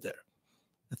 we're not yet there.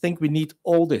 I think we need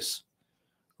all this.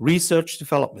 Research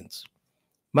development.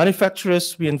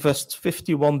 Manufacturers, we invest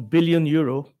 51 billion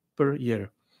euro per year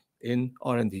in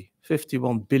R&D.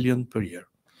 51 billion per year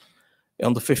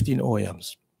on the 15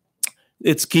 OEMs.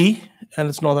 It's key and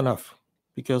it's not enough,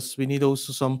 because we need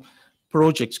also some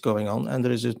projects going on. And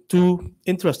there is 2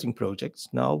 interesting projects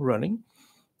now running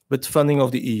with funding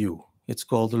of the EU. It's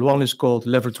called, the one is called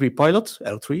Level 3 Pilot,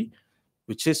 L3,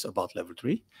 which is about Level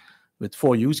 3, with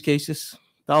 4 use cases,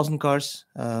 1,000 cars,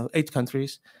 8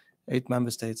 countries, 8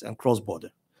 member states, and cross-border.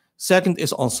 Second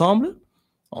is Ensemble.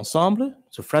 Ensemble,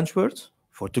 it's a French word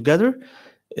for together.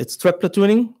 It's truck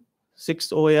platooning, 6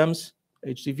 OEMs,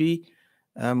 HDV,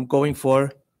 going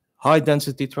for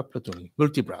high-density truck platooning,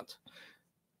 multi-brand.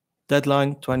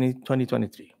 Deadline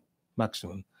 2023,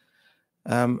 maximum.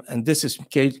 And this is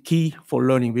key for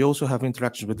learning. We also have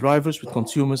interactions with drivers, with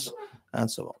consumers, and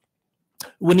so on.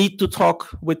 We need to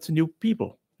talk with new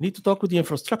people. We need to talk with the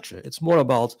infrastructure. It's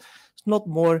not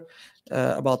more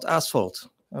about asphalt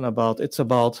and it's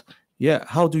about,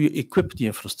 how do you equip the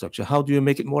infrastructure? How do you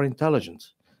make it more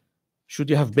intelligent?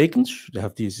 Should you have beacons? Should you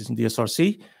have these in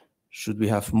DSRC? Should we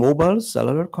have mobile,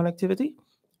 cellular connectivity?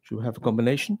 Should we have a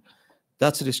combination?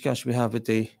 That's a discussion we have with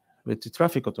the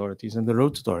traffic authorities and the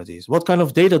road authorities. What kind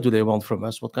of data do they want from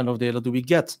us? What kind of data do we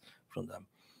get from them?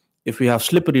 If we have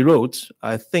slippery roads,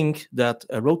 I think that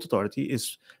a road authority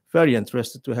is very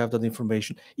interested to have that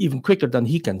information even quicker than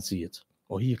he can see it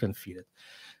or he can feel it.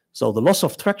 So the loss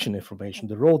of traction information,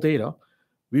 the raw data,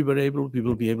 we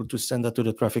will be able to send that to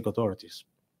the traffic authorities.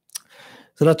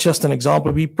 So that's just an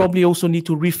example. We probably also need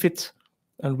to refit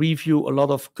and review a lot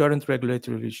of current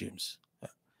regulatory regimes.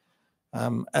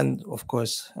 And of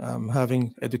course,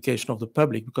 having education of the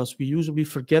public, because we usually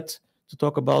forget to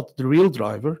talk about the real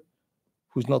driver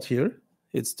who's not here.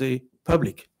 It's the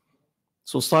public.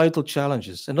 Societal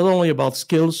challenges, and not only about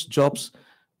skills, jobs,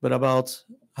 but about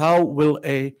how will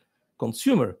a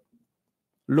consumer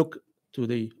look to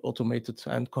the automated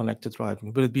and connected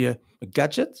driving. Will it be a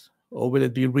gadget, or will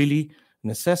it be really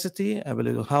necessity?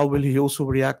 And how will he also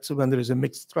react when there is a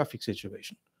mixed traffic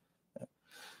situation?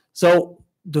 So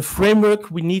the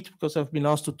framework we need, because I've been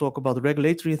asked to talk about the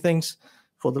regulatory things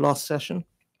for the last session.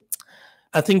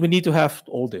 I think we need to have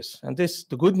all this. And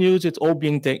the good news, it's all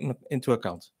being taken into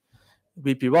account.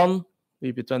 VP1,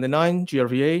 VP29,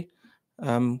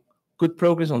 GRVA, good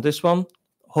progress on this one.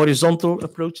 Horizontal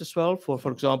approach as well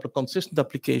for example, consistent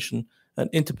application and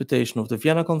interpretation of the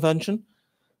Vienna Convention,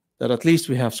 that at least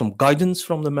we have some guidance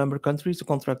from the member countries, the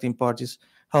contracting parties,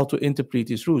 how to interpret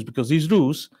these rules, because these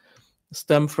rules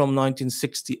stem from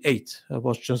 1968. I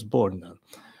was just born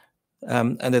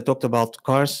then. And they talked about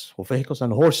cars or vehicles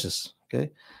and horses,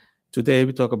 okay? Today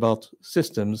we talk about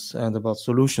systems and about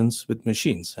solutions with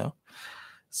machines. Yeah?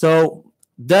 So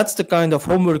that's the kind of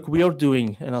homework we are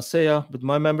doing in ASEA with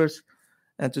my members,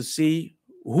 and to see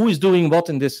who is doing what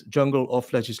in this jungle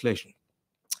of legislation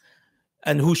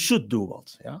and who should do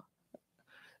what. Yeah.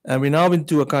 And we're now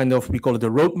into a kind of, we call it a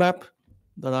roadmap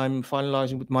that I'm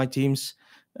finalizing with my teams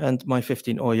and my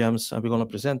 15 OEMs, and we're going to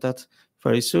present that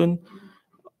very soon.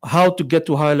 How to get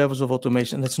to higher levels of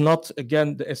automation. And it's not,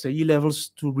 again, the SAE levels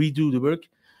to redo the work.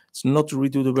 It's not to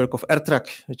redo the work of AirTrack,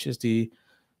 which is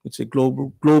it's a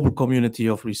global community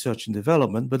of research and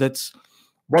development, but it's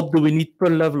what do we need per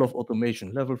level of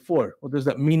automation? Level 4. What does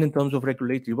that mean in terms of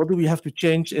regulatory? What do we have to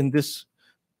change in this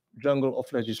jungle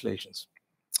of legislations?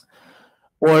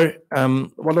 Or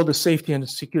what are the safety and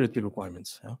security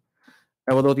requirements? Yeah?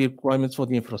 And what are the requirements for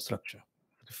the infrastructure,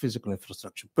 the physical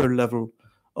infrastructure per level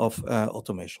of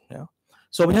automation? Yeah?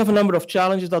 So we have a number of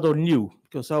challenges that are new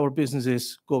because our business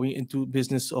is going into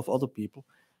business of other people.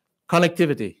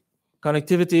 Connectivity.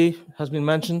 Connectivity has been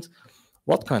mentioned.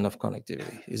 What kind of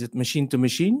connectivity? Is it machine to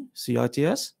machine,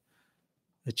 CITS,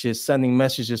 which is sending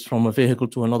messages from a vehicle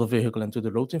to another vehicle and to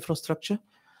the road infrastructure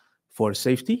for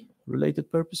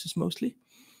safety-related purposes mostly?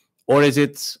 Or is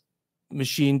it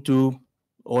machine to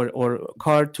or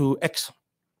car to X,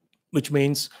 which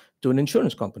means to an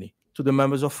insurance company, to the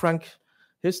members of Frank,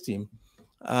 his team,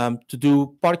 to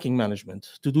do parking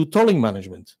management, to do tolling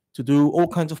management, to do all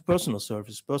kinds of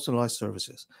personalized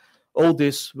services. All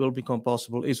this will become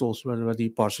possible, is also already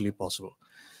partially possible.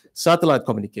 Satellite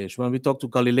communication. When we talk to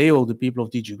Galileo, the people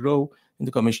of DG GROW in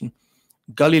the Commission,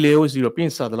 Galileo is the European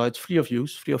satellite, free of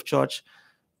use, free of charge,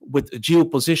 with a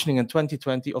geopositioning in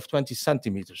 2020 of 20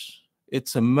 centimeters.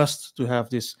 It's a must to have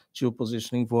this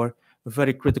geopositioning for a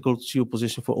very critical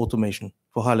geoposition for automation,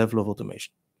 for high level of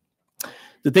automation.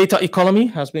 The data economy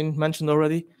has been mentioned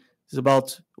already. It's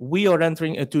about we are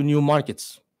entering into new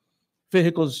markets.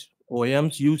 Vehicles,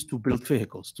 OEMs used to build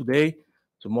vehicles. Today,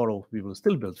 tomorrow, we will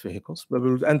still build vehicles, but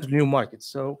we will enter new markets.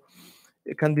 So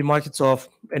it can be markets of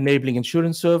enabling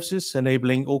insurance services,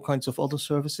 enabling all kinds of other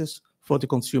services for the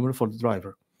consumer, for the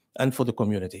driver, and for the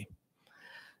community.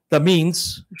 That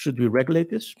means, should we regulate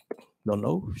this? Don't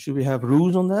know. Should we have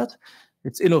rules on that?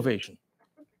 It's innovation.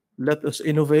 Let us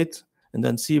innovate and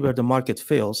then see where the market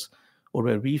fails or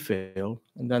where we fail,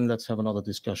 and then let's have another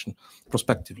discussion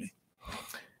prospectively.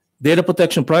 Data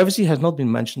protection privacy has not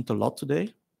been mentioned a lot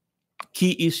today.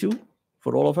 Key issue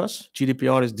for all of us.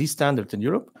 GDPR is the standard in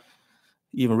Europe,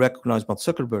 even recognized by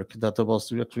Zuckerberg that there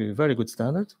was actually a very good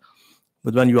standard.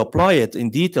 But when you apply it in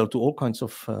detail to all kinds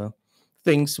of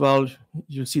things, well,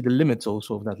 you see the limits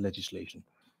also of that legislation.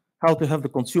 How to have the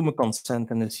consumer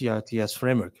consent and the CITS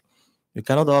framework. You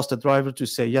cannot ask the driver to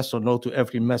say yes or no to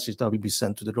every message that will be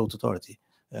sent to the road authority.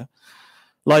 Yeah?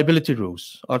 Liability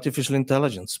rules, artificial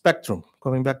intelligence, spectrum,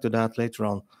 coming back to that later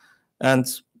on. And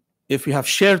if we have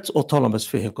shared autonomous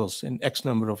vehicles in X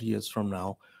number of years from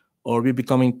now, or we're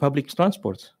becoming public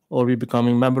transport, or we're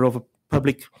becoming member of a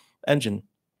public engine,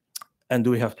 and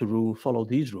do we have to follow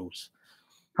these rules?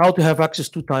 How to have access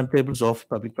to timetables of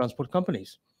public transport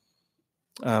companies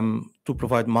to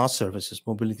provide mass services,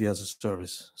 mobility as a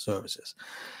service services.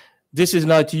 This is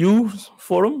an ITU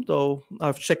forum, though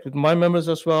I've checked with my members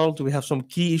as well. Do we have some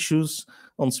key issues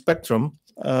on spectrum?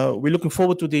 We're looking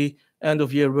forward to the end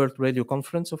of year World Radio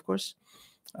Conference, of course,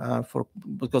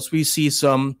 because we see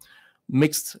some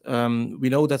mixed. We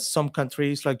know that some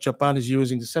countries like Japan is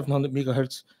using the 700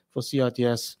 megahertz for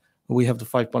CITS. We have the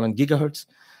 5.9 gigahertz.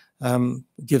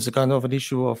 Gives a kind of an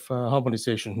issue of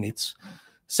harmonization needs.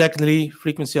 Secondly,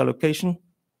 frequency allocation.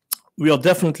 We are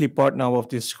definitely part now of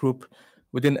this group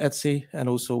within ETSI, and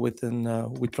also within,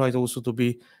 we tried also to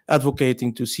be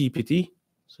advocating to CPT,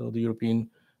 so the European,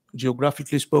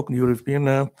 geographically spoken,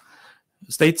 European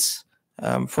states.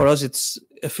 For us, it's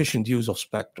efficient use of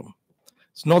spectrum.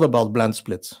 It's not about blend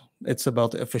splits. It's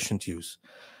about efficient use.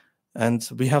 And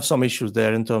we have some issues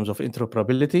there in terms of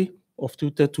interoperability of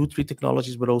two, three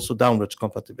technologies, but also downwards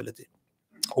compatibility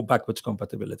or backwards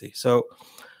compatibility. So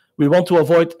we want to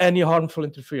avoid any harmful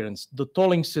interference. The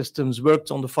tolling systems worked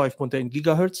on the 5.8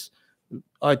 gigahertz.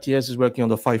 ITS is working on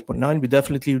the 5.9. We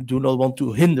definitely do not want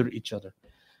to hinder each other.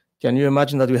 Can you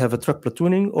imagine that you have a truck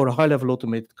platooning or a high-level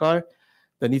automated car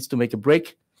that needs to make a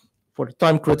break for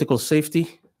time-critical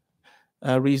safety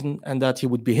reason, and that he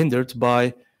would be hindered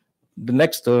by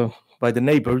the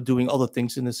neighbor doing other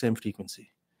things in the same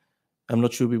frequency? I'm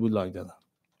not sure we would like that.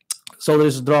 So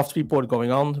there's a draft report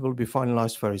going on, it will be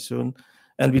finalized very soon,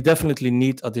 and we definitely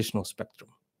need additional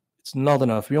spectrum. It's not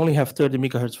enough. We only have 30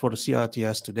 megahertz for the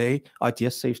CITS today,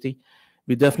 ITS safety.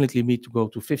 We definitely need to go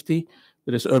to 50.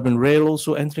 There is Urban Rail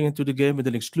also entering into the game with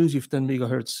an exclusive 10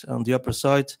 megahertz on the upper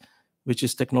side, which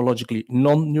is technologically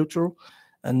non-neutral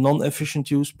and non-efficient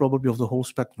use probably of the whole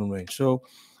spectrum range. So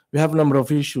we have a number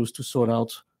of issues to sort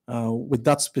out with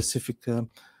that specific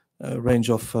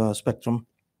range of spectrum.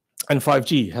 And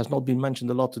 5G has not been mentioned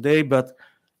a lot today, but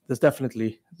there's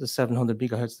definitely the 700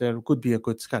 megahertz there could be a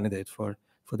good candidate for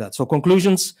that. So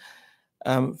conclusions,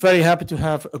 very happy to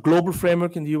have a global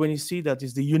framework in the UNEC that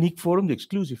is the unique forum, the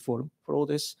exclusive forum for all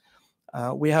this.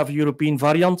 We have a European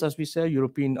variant, as we say,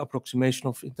 European approximation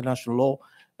of international law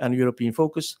and European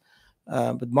focus.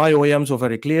 But my OEMs are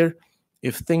very clear.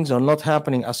 If things are not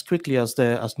happening as quickly as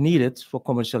needed for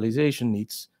commercialization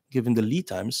needs, given the lead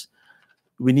times,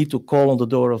 we need to call on the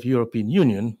door of European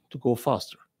Union to go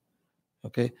faster.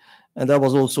 Okay, and that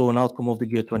was also an outcome of the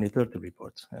Gear 2030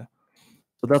 report. Yeah.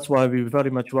 So that's why we very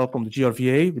much welcome the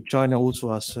GRVA, with China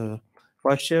also as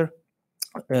vice chair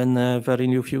in a very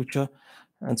near future.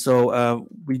 And so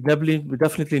we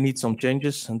definitely need some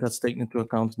changes, and that's taken into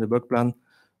account in the work plan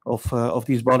of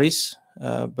these bodies.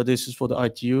 But this is for the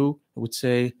ITU. I would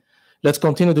say, let's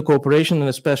continue the cooperation, and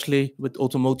especially with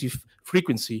automotive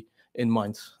frequency in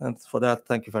mind. And for that,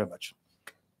 thank you very much.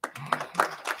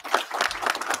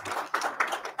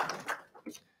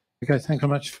 Okay, thank you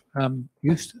very much,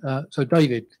 Joost. So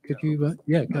David, could you, go.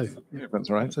 Yeah, that's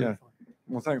right, yeah.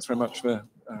 Well, thanks very much for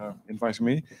inviting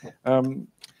me.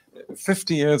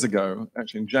 50 years ago,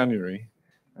 actually in January,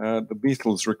 the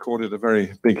Beatles recorded a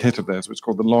very big hit of theirs, which is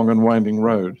called The Long and Winding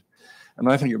Road. And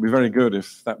I think it would be very good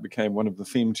if that became one of the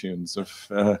theme tunes of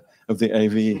the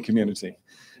AVE community.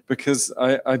 Because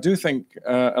I do think,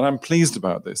 and I'm pleased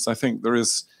about this, I think there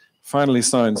is finally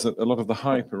signs that a lot of the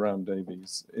hype around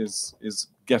AVs is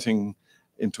getting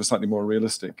into a slightly more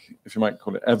realistic, if you might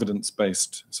call it,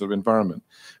 evidence-based sort of environment.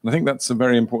 And I think that's a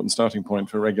very important starting point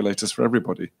for regulators, for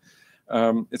everybody.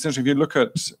 Essentially, if you look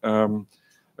at a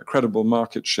credible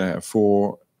market share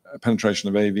for penetration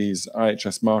of AVs,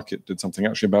 IHS Markit did something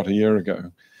actually about a year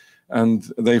ago,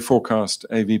 and they forecast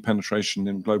AV penetration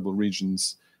in global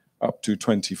regions up to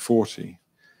 2040.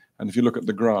 And if you look at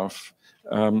the graph,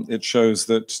 it shows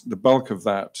that the bulk of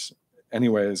that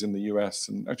anyway is in the US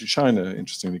and actually China,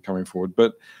 interestingly, coming forward.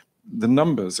 But the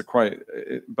numbers are quite,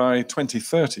 by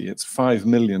 2030, it's 5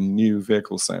 million new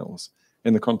vehicle sales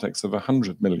in the context of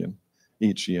 100 million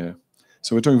each year.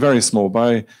 So we're doing very small.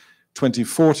 By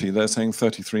 2040, they're saying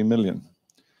 33 million.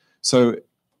 So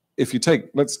if you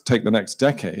let's take the next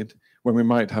decade, when we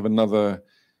might have another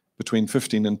between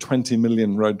 15 and 20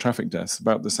 million road traffic deaths,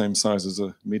 about the same size as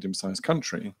a medium-sized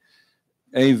country,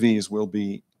 AVs will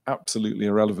be absolutely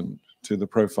irrelevant to the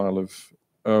profile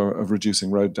of reducing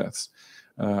road deaths.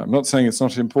 I'm not saying it's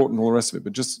not important, all the rest of it,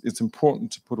 but just it's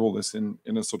important to put all this in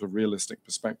a sort of realistic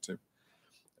perspective.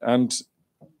 And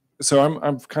so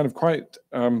I'm kind of quite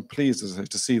pleased, as I say,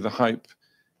 to see the hype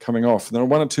coming off. And there are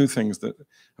one or two things that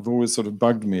have always sort of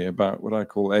bugged me about what I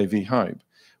call AV hype.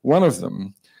 One of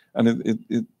them, and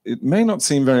it may not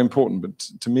seem very important, but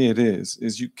to me it is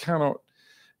you cannot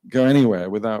go anywhere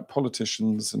without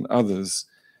politicians and others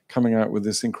coming out with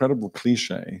this incredible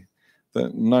cliche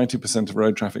that 90% of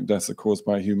road traffic deaths are caused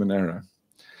by human error.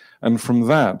 And from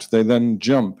that, they then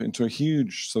jump into a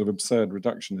huge sort of absurd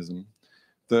reductionism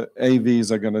that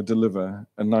AVs are going to deliver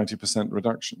a 90%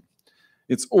 reduction.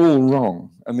 It's all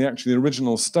wrong. And the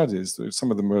original studies,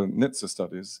 some of them were NHTSA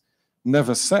studies,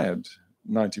 never said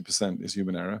 90% is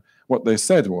human error. What they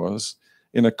said was,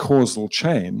 in a causal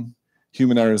chain,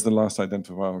 human error is the last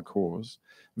identifiable cause.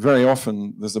 Very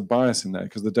often, there's a bias in there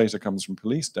because the data comes from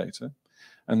police data.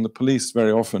 And the police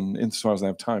very often, insofar as they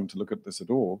have time to look at this at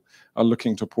all, are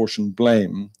looking to apportion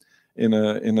blame in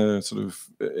a sort of,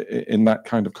 in that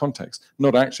kind of context,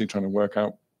 not actually trying to work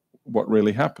out what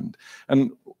really happened.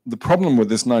 And the problem with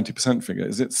this 90% figure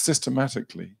is it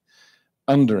systematically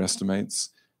underestimates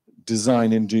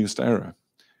design-induced error,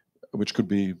 which could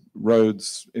be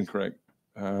roads, incorrect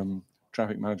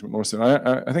traffic management laws.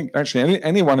 I think actually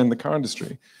anyone in the car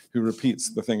industry who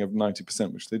repeats the thing of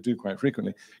 90%, which they do quite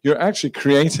frequently, you're actually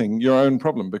creating your own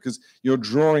problem because you're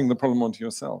drawing the problem onto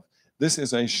yourself. This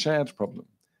is a shared problem,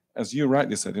 as you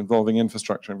rightly said, involving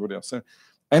infrastructure and everybody else. So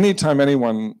anytime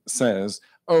anyone says,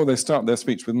 oh, they start their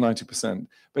speech with 90%.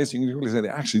 Basically, you can really say they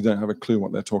actually don't have a clue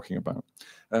what they're talking about.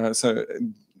 So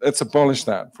let's abolish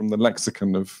that from the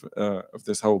lexicon of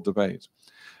this whole debate.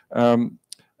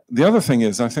 The other thing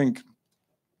is, I think,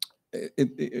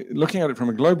 looking at it from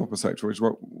a global perspective, which is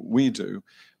what we do,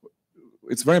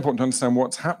 it's very important to understand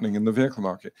what's happening in the vehicle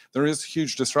market. There is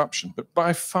huge disruption, but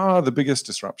by far the biggest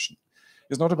disruption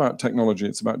is not about technology,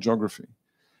 it's about geography.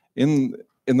 In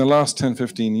the last 10,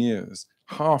 15 years,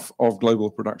 half of global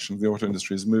production of the auto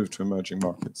industry has moved to emerging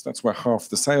markets. That's where half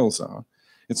the sales are.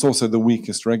 It's also the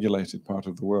weakest regulated part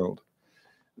of the world.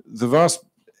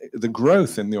 The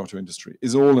growth in the auto industry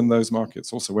is all in those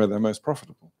markets, also where they're most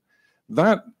profitable.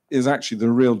 That is actually the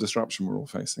real disruption we're all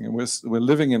facing. And we're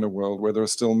living in a world where there are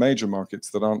still major markets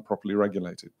that aren't properly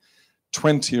regulated.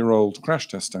 20-year-old crash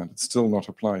test standards still not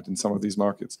applied in some of these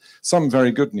markets. Some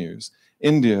very good news.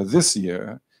 India this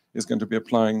year is going to be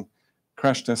applying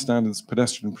crash test standards,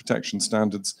 pedestrian protection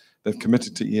standards. They've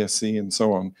committed to ESC and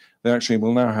so on. They actually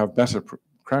will now have better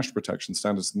crash protection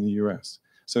standards than the US.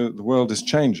 So the world is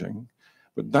changing,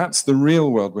 but that's the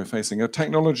real world we're facing. A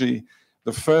technology,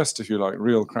 the first, if you like,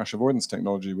 real crash avoidance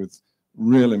technology with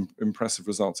real impressive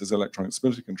results is electronic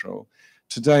stability control.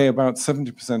 Today, about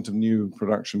 70% of new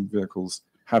production vehicles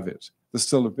have it. There's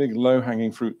still a big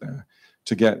low-hanging fruit there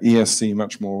to get ESC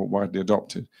much more widely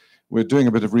adopted. We're doing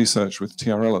a bit of research with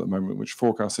TRL at the moment, which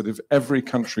forecasts that if every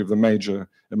country of the major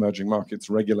emerging markets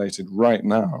regulated right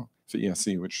now for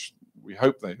ESC, which we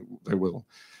hope they will,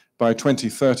 by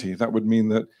 2030, that would mean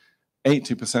that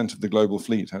 80% of the global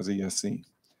fleet has ESC.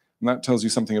 And that tells you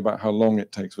something about how long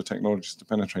it takes for technologies to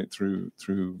penetrate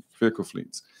through vehicle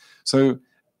fleets. So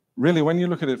really, when you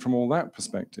look at it from all that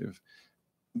perspective,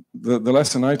 the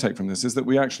lesson I take from this is that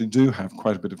we actually do have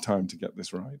quite a bit of time to get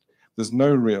this right. There's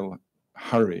no real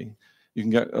hurry. You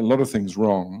can get a lot of things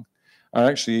wrong.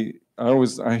 I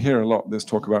hear a lot this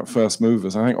talk about first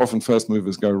movers. I think often first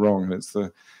movers go wrong, and it's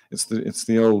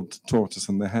the old tortoise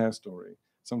and the hare story.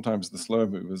 Sometimes the slower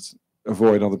movers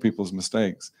avoid other people's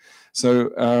mistakes. So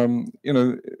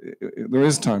there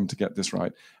is time to get this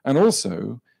right. And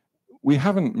also, we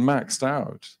haven't maxed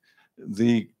out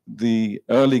the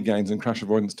early gains in crash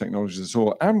avoidance technologies at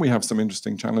all, and we have some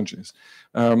interesting challenges.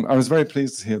 I was very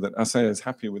pleased to hear that ASEA is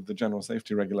happy with the general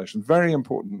safety regulation. Very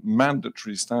important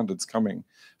mandatory standards coming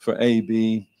for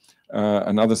AB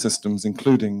and other systems,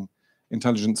 including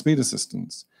intelligent speed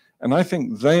assistance. And I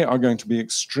think they are going to be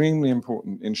extremely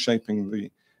important in shaping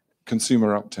the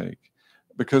consumer uptake.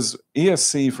 Because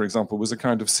ESC, for example, was a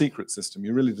kind of secret system.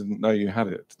 You really didn't know you had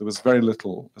it. There was very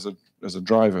little as a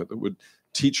driver that would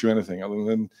teach you anything other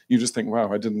than you just think,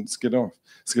 wow, I didn't skid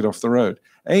off the road.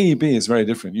 AEB is very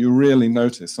different. You really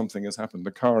notice something has happened.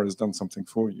 The car has done something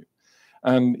for you.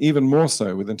 And even more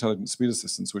so with intelligent speed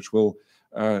assistance, which will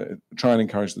try and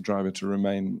encourage the driver to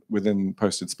remain within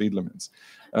posted speed limits.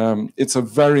 It's a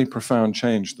very profound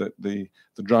change that the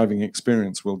driving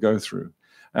experience will go through.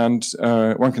 And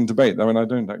one can debate, though, and I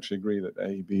don't actually agree that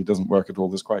AEB doesn't work at all.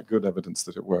 There's quite good evidence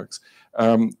that it works.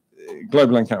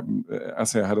 Global NCAP,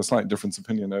 ASEA had a slight different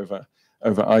opinion over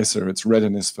ISA, its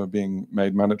readiness for being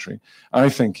made mandatory. I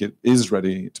think it is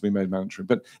ready to be made mandatory.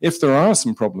 But if there are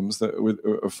some problems with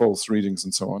false readings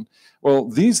and so on, well,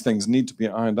 these things need to be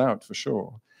ironed out for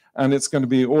sure. And it's going to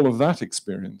be all of that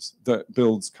experience that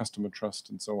builds customer trust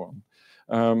and so on.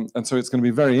 And so it's going to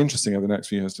be very interesting over the next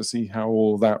few years to see how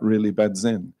all that really beds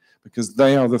in, because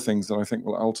they are the things that I think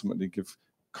will ultimately give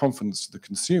confidence to the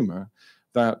consumer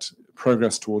that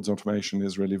progress towards automation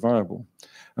is really viable.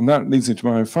 And that leads me to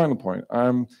my final point.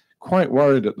 I'm quite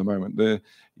worried at the moment. The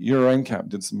Euro NCAP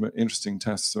did some interesting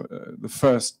tests, the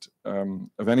first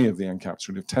of any of the NCAPs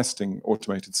really, of testing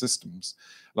automated systems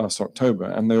last October,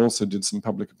 and they also did some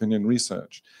public opinion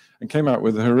research and came out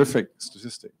with a horrific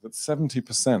statistic that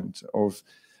 70% of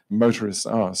motorists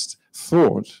asked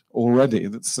thought already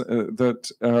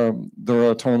that there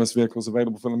are autonomous vehicles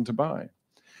available for them to buy.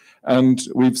 And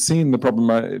we've seen the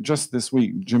problem. Just this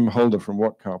week, Jim Holder from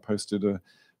What Car posted a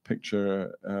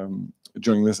picture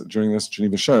during this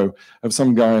Geneva show of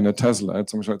some guy in a Tesla.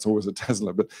 It's always a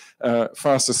Tesla, but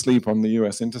fast asleep on the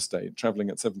US interstate,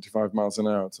 traveling at 75 miles an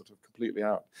hour, sort of completely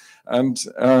out. And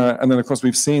then, of course,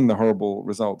 we've seen the horrible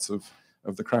results of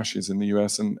the crashes in the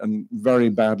US and very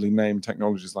badly named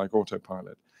technologies like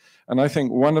autopilot. And I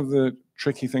think one of the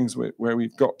tricky things where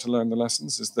we've got to learn the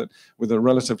lessons is that with a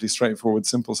relatively straightforward,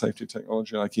 simple safety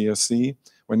technology like ESC,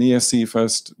 when ESC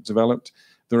first developed,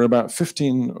 there were about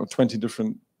 15 or 20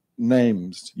 different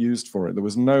names used for it. There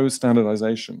was no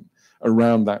standardization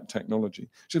around that technology,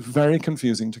 which is very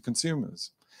confusing to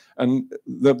consumers. And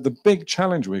the big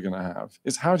challenge we're going to have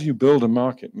is how do you build a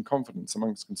market and confidence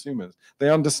amongst consumers? They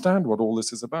understand what all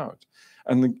this is about.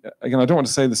 And again, I don't want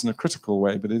to say this in a critical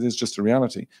way, but it is just a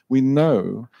reality. We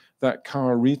know that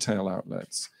car retail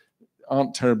outlets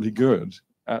aren't terribly good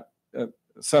at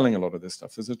selling a lot of this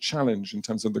stuff. There's a challenge in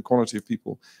terms of the quality of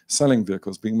people selling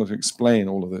vehicles, being able to explain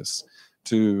all of this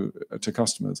to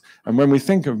customers. And when we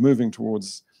think of moving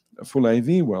towards a full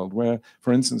AV world, where,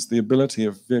 for instance, the ability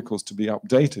of vehicles to be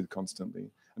updated constantly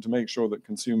and to make sure that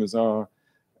consumers are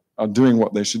doing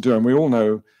what they should do, and we all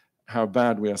know how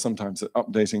bad we are sometimes at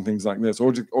updating things like this,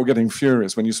 or getting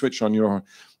furious when you switch on your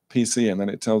PC and then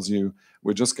it tells you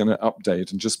we're just going to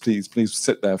update and just please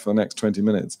sit there for the next 20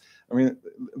 minutes. I mean,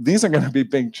 these are going to be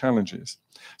big challenges.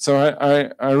 So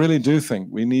I really do think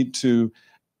we need to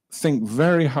think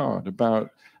very hard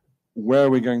about where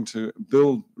we're going to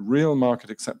build real market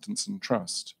acceptance and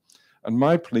trust. And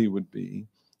my plea would be,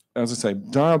 as I say,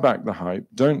 dial back the hype.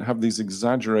 Don't have these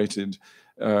exaggerated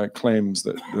claims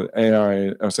that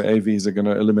AVs are going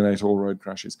to eliminate all road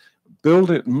crashes. Build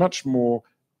it much more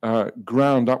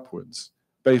ground upwards,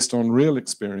 based on real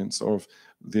experience of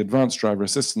the advanced driver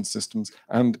assistance systems.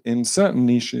 And in certain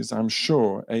niches, I'm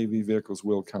sure AV vehicles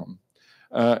will come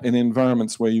in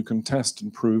environments where you can test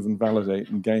and prove and validate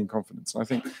and gain confidence. And I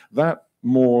think that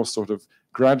more sort of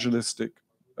gradualistic,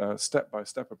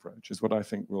 step-by-step approach is what I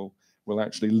think will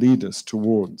actually lead us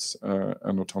towards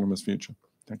an autonomous future.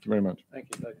 Thank you very much. Thank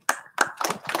you, David.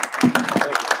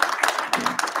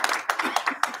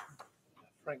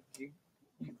 Frank,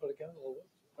 you've got to go? Or what?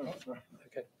 Oh,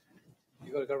 okay.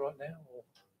 You got to go right now? Or?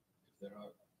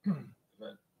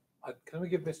 Can we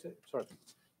give Mr. Sorry.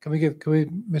 Can we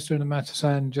Mr.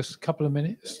 Namatasan just a couple of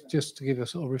minutes just to give a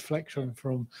sort of reflection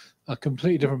from a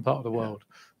completely different part of the world?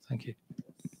 Thank you.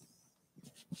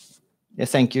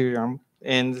 Yes, thank you,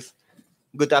 and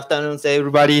good afternoon,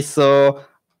 everybody. So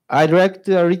I'd like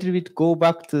to a little bit go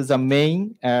back to the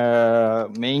main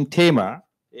theme.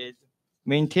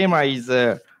 Main theme is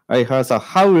I heard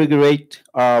how regulators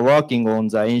are working on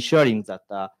the ensuring that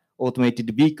automated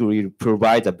vehicle will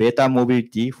provide a better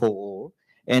mobility for all.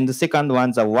 And the second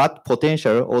one, what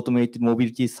potential automated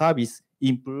mobility service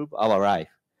improve our life.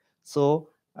 So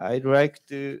I'd like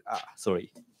to,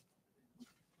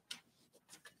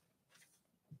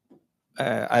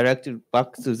 I'd like to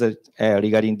back to the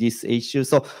regarding this issue.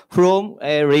 So from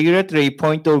a regulatory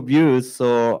point of view,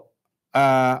 so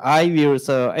I will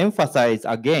emphasize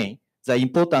again the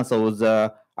importance of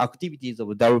the activities of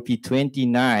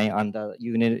WP29 and the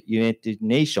United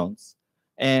Nations.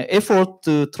 Effort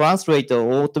to translate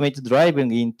automated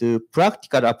driving into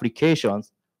practical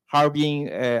applications have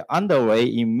been underway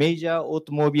in major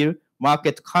automobile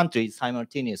market countries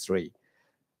simultaneously.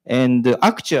 And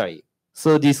actually,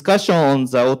 so discussion on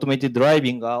the automated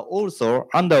driving are also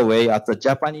underway at the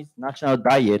Japanese National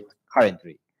Diet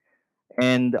currently.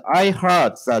 And I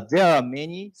heard that there are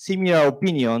many similar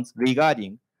opinions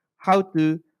regarding how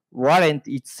to warrant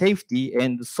its safety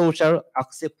and social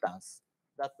acceptance.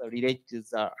 That's related to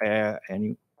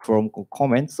the from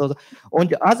comments. So on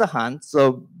the other hand,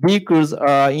 so vehicles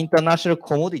are international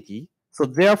commodity. So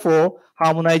therefore,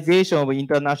 harmonization of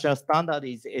international standard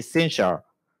is essential.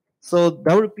 So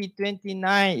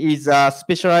WP29 is a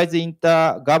specialized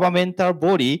intergovernmental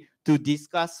body to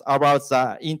discuss about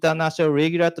the international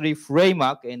regulatory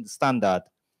framework and standard.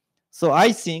 So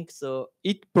I think so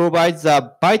it provides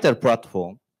a vital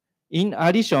platform. In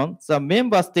addition, the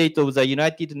member states of the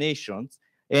United Nations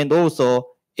and also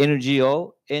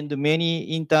NGO and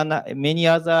many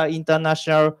other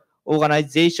international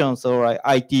organizations, or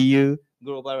ITU,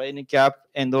 Global NCAP,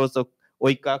 and also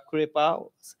OICA, CREPA,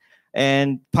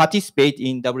 and participate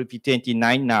in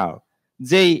WP29 now.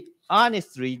 They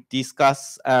honestly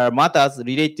discuss matters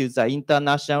related to the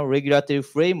international regulatory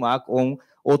framework on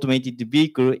automated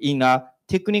vehicle in a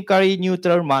technically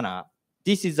neutral manner.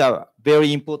 This is a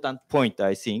very important point,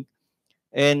 I think.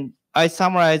 And I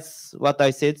summarize what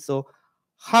I said. So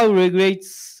how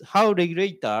regulators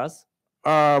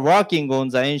are working on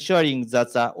the ensuring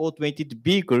that the automated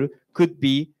vehicle could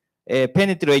be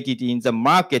penetrated in the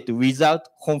market without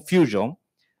confusion.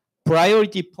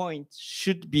 Priority point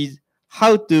should be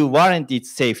how to warrant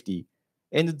its safety.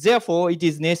 And therefore, it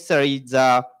is necessary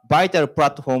the vital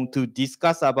platform to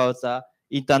discuss about the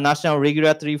international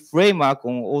regulatory framework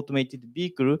on automated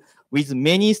vehicle with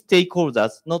many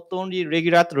stakeholders, not only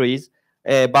regulatories,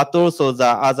 but also the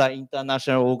other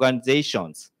international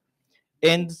organizations.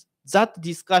 And that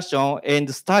discussion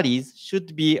and studies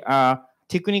should be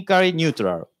technically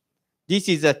neutral. This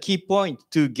is a key point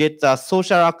to get the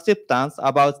social acceptance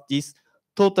about this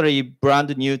totally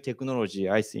brand new technology,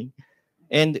 I think.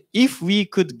 And if we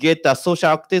could get a social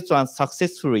architecture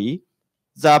successfully,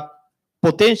 the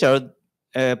potential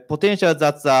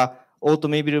that the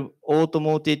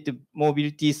automotive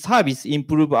mobility service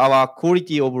improve our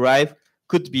quality of life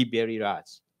could be very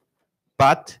large.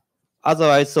 But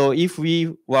otherwise, so if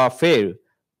we were fail,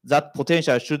 that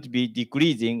potential should be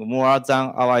decreasing more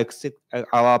than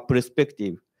our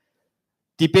perspective.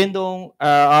 Depend on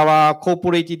our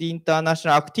cooperated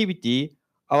international activity,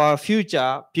 our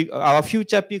future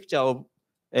picture of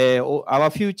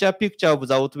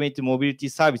the automated mobility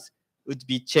service would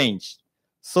be changed.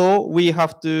 So we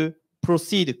have to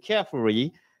proceed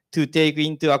carefully to take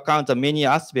into account the many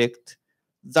aspects.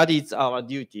 That is our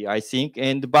duty, I think,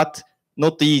 but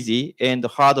not easy and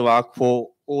hard work for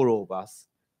all of us.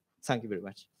 Thank you very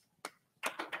much.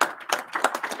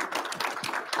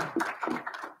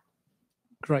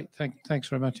 Great, thanks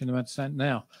very much, Inamata-san.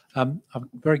 Now, I'm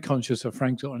very conscious of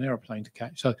Frank's got an aeroplane to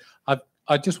catch, so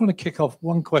I just want to kick off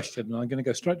one question, and I'm going to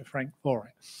go straight to Frank for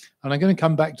it. And I'm going to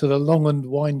come back to the long and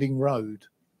winding road,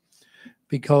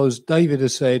 because David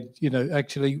has said, you know,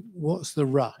 actually, what's the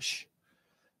rush?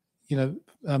 You know,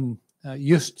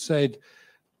 Just said,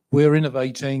 we're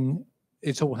innovating,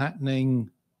 it's all happening,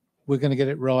 we're going to get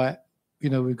it right, you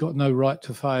know, we've got no right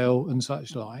to fail and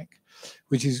such like,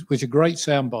 which are great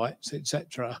sound bites,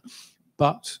 etc.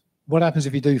 But what happens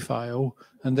if you do fail?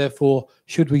 And therefore,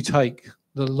 should we take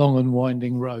the long and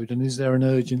winding road? And is there an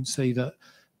urgency that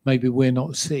maybe we're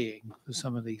not seeing for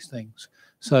some of these things?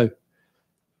 So,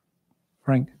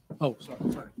 Frank. Oh,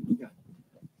 sorry.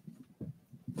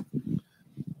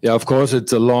 Yeah, of course,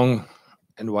 it's a long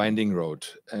and winding road.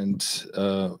 And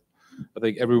I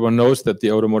think everyone knows that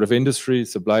the automotive industry,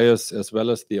 suppliers, as well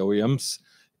as the OEMs,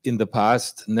 in the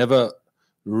past never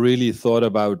really thought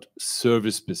about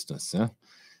service business. Yeah?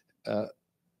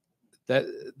 That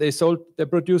they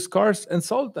produced cars and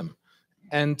sold them.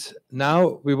 And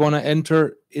now we want to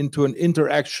enter into an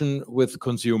interaction with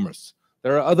consumers.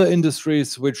 There are other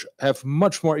industries which have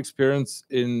much more experience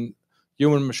in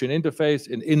human-machine interface,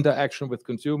 in interaction with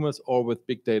consumers, or with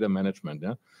big data management.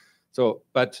 Yeah? So,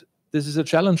 but this is a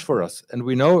challenge for us. And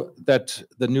we know that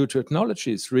the new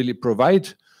technologies really provide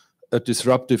a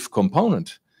disruptive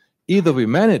component. Either we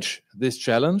manage this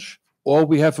challenge, or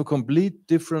we have a complete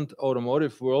different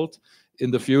automotive world in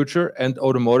the future, and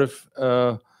automotive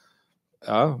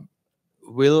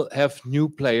will have new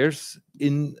players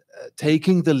in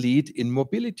taking the lead in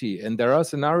mobility. And there are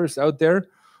scenarios out there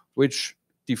which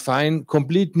define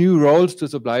complete new roles to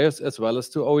suppliers as well as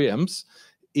to OEMs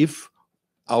if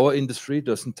our industry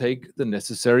doesn't take the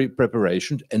necessary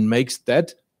preparation and makes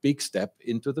that big step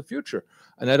into the future.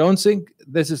 And I don't think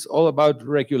this is all about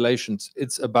regulations.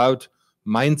 It's about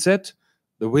mindset,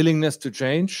 the willingness to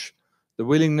change, the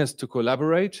willingness to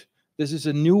collaborate. This is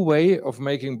a new way of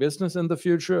making business in the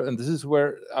future. And this is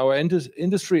where our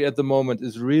industry at the moment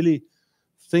is really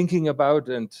thinking about.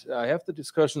 And I have the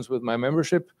discussions with my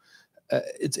membership.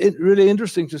 It's really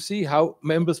interesting to see how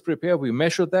members prepare. We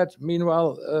measure that,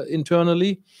 meanwhile,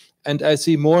 internally. And I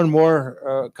see more and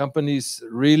more companies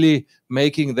really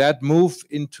making that move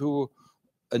into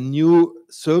a new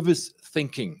service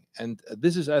thinking. And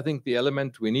this is, I think, the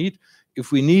element we need.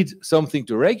 If we need something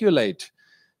to regulate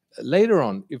later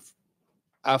on, if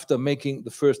after making the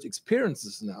first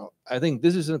experiences now, I think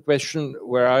this is a question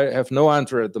where I have no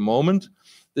answer at the moment.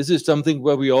 This is something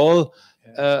where we all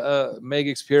make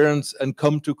experience and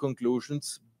come to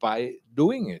conclusions by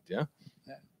doing it. Yeah.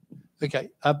 Okay.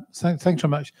 Thanks very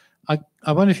much.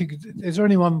 I wonder if you could, is there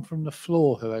anyone from the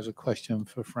floor who has a question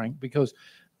for Frank? Because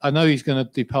I know he's going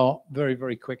to depart very,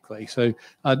 very quickly. So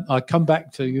I'll come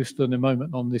back to you still in a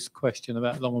moment on this question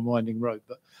about long and winding road.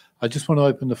 But I just want to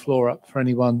open the floor up for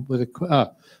anyone with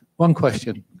one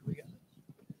question.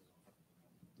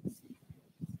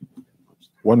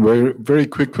 One very, very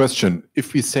quick question.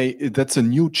 If we say that's a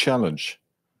new challenge,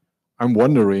 I'm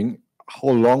wondering how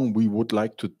long we would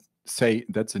like to say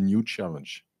that's a new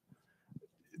challenge.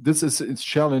 This is a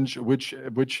challenge which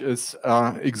is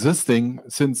existing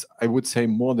since, I would say,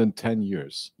 more than 10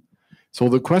 years. So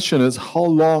the question is, how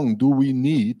long do we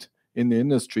need in the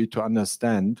industry to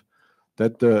understand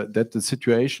that the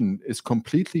situation is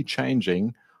completely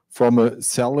changing from a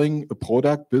selling a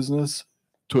product business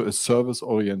to a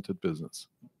service-oriented business?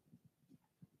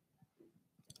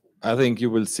 I think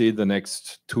you will see the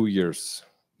next 2 years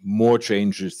more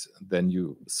changes than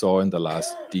you saw in the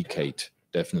last decade,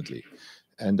 definitely.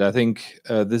 And I think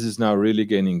this is now really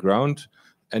gaining ground.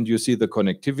 And you see the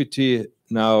connectivity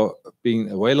now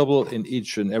being available in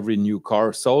each and every new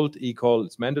car sold. eCall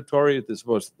is mandatory. This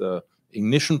was the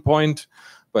ignition point.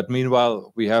 But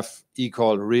meanwhile, we have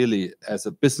eCall really as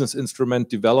a business instrument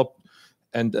developed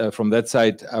And from that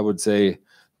side, I would say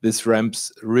this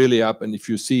ramps really up. And if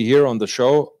you see here on the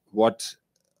show what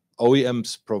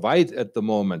OEMs provide at the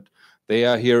moment, they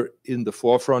are here in the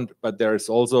forefront, but there is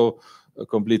also a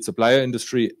complete supplier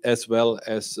industry as well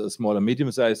as small and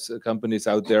medium-sized companies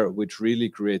out there, which really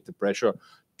create the pressure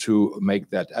to make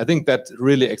that. I think that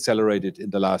really accelerated in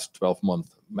the last 12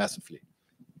 months massively.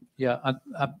 Yeah,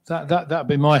 that'd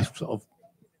be my sort of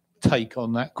take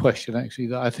on that question, actually.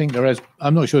 That I think there is,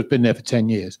 I'm not sure it's been there for 10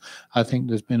 years. I think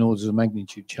there's been orders of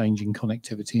magnitude change in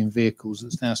connectivity in vehicles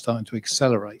that's now starting to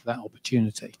accelerate that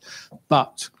opportunity.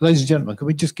 But, ladies and gentlemen, can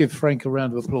we just give Frank a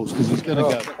round of applause, because he's going to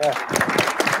go.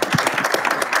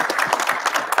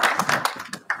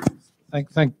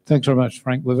 Thanks very much,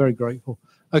 Frank. We're very grateful.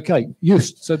 Okay,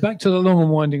 Just, so back to the long and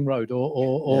winding road,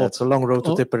 or yeah, it's a long road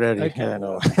to Tipperary. Okay. Yeah, I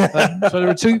know. So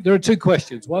there are two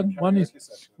questions.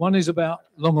 One is about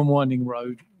long and winding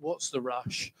road. What's the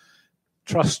rush?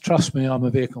 Trust me, I'm a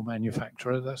vehicle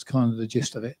manufacturer. That's kind of the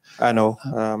gist of it. I know.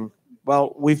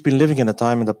 Well, we've been living in a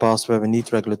time in the past where we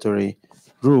need regulatory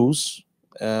rules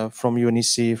from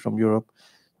UNEC, from Europe,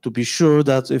 to be sure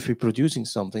that if we're producing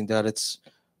something, that it's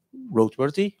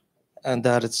roadworthy and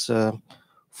that it's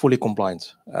fully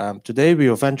compliant. Today, we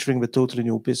are venturing with totally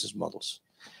new business models.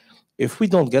 If we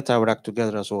don't get our act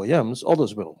together as OEMs,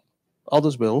 others will.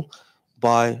 Others will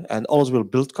buy and others will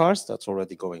build cars. That's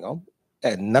already going on,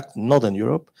 and not in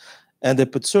Europe. And they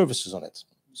put services on it,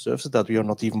 services that we are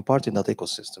not even part in that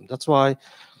ecosystem. That's why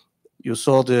you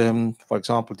saw for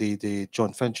example, the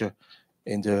joint venture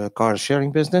in the car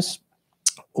sharing business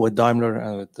with Daimler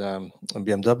and with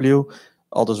BMW.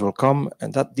 Others will come,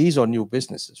 and these are new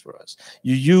businesses for us.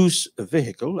 You use a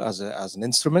vehicle as an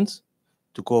instrument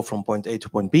to go from point A to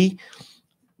point B,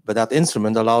 but that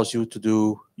instrument allows you to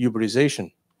do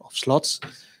Uberization of slots,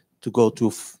 to go to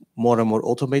more and more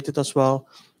automated as well,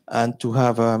 and to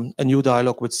have a new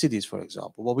dialogue with cities, for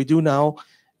example. What we do now,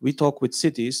 we talk with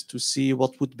cities to see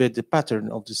what would be the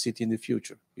pattern of the city in the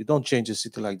future. You don't change a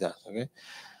city like that, okay?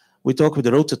 We talk with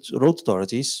the road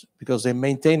authorities because they're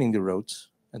maintaining the roads,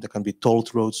 and there can be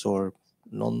tolled roads or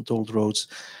non-tolled roads.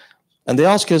 And they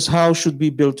ask us, how should we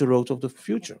build the road of the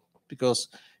future? Because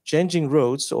changing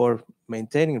roads or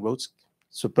maintaining roads,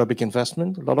 it's a public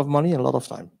investment, a lot of money, and a lot of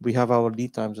time. We have our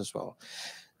lead times as well.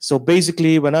 So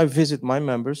basically, when I visit my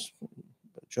members,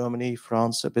 Germany,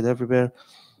 France, a bit everywhere,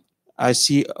 I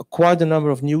see quite a number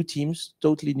of new teams,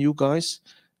 totally new guys,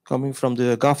 coming from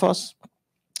the GAFAs,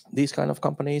 these kind of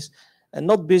companies, and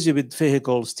not busy with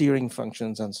vehicle steering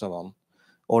functions and so on,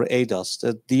 or ADAS,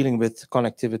 dealing with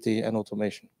connectivity and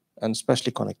automation, and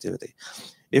especially connectivity.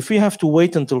 If we have to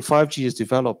wait until 5G is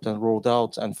developed and rolled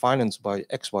out and financed by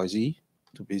XYZ,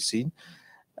 to be seen,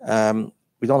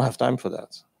 we don't have time for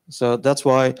that. So that's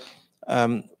why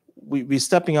we're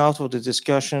stepping out of the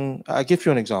discussion. I'll give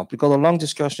you an example. We got a long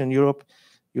discussion in Europe,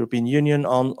 European Union,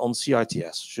 on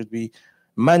CITS. Should we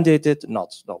mandate it?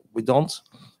 Not. No, we don't.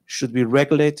 Should we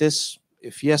regulate this?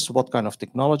 If yes, what kind of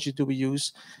technology do we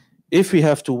use? If we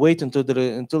have to wait until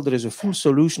there is a full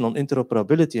solution on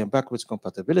interoperability and backwards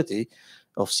compatibility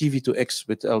of CV2X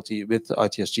with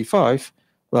ITSG5,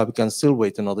 well, we can still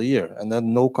wait another year, and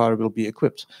then no car will be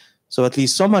equipped. So at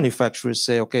least some manufacturers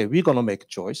say, okay, we're going to make a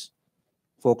choice.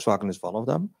 Volkswagen is one of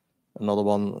them. Another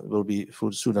one will be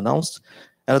soon announced.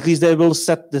 And at least they will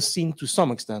set the scene to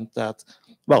some extent that,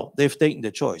 well, they've taken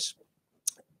the choice.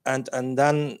 And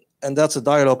that's a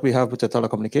dialogue we have with the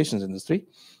telecommunications industry.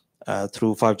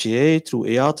 Through 5GA, through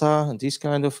IATA, and these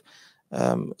kind of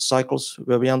cycles,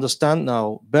 where we understand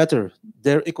now better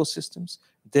their ecosystems,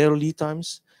 their lead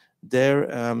times, their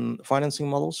financing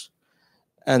models,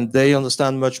 and they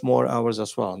understand much more ours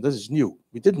as well. And this is new.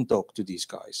 We didn't talk to these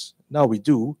guys. Now we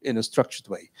do in a structured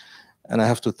way. And I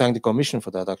have to thank the Commission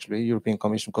for that, actually, European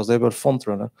Commission, because they were front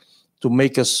runner to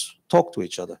make us talk to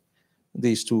each other,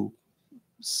 these two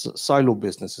silo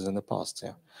businesses in the past,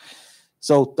 yeah.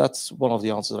 So that's one of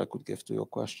the answers I could give to your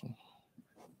question.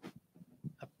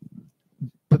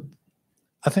 But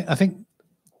I think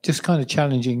just kind of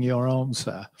challenging your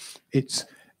answer, it's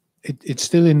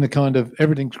still in the kind of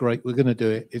everything's great, we're going to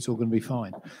do it, it's all going to be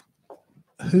fine.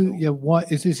 Why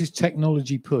is this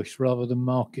technology push rather than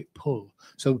market pull?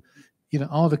 So,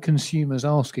 are the consumers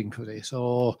asking for this,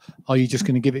 or are you just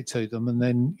going to give it to them and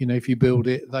then, if you build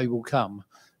it, they will come?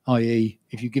 I.e.,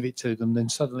 if you give it to them, then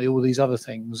suddenly all these other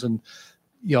things. And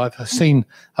I've seen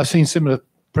similar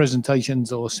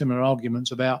presentations or similar arguments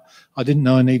about, I didn't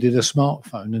know I needed a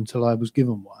smartphone until I was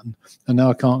given one, and now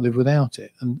I can't live without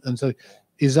it. And so,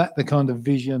 is that the kind of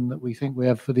vision that we think we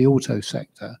have for the auto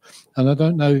sector? And I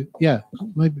don't know. Yeah,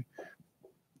 maybe.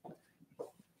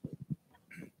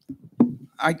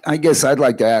 I guess I'd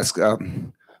like to ask,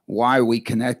 why are we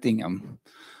connecting them?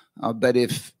 But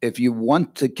if you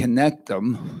want to connect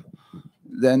them,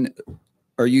 then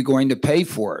are you going to pay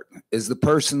for it? Is the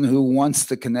person who wants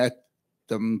to connect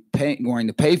them going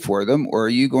to pay for them, or are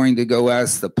you going to go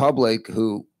ask the public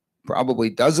who probably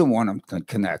doesn't want them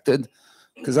connected?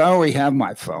 Because I already have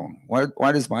my phone.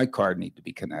 Why does my card need to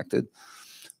be connected?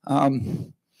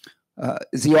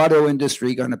 Is the auto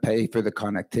industry going to pay for the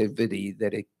connectivity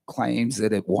that it claims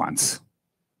that it wants?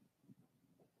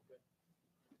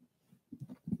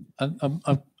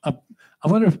 I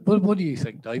wonder if, what do you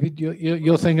think, David?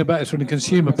 You're thinking about it from a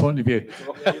consumer point of view.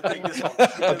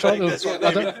 I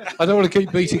don't want to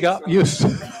keep beating up you.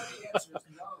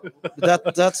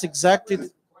 That's exactly.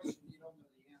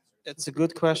 It's a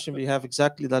good question. We have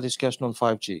exactly that discussion on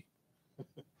 5G.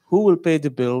 Who will pay the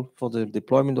bill for the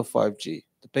deployment of 5G?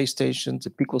 The base stations,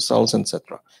 the picocells,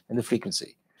 etc., and the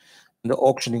frequency, and the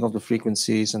auctioning of the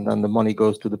frequencies, and then the money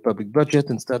goes to the public budget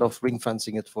instead of ring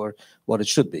fencing it for what it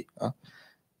should be.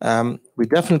 We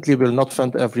definitely will not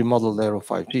fund every model there of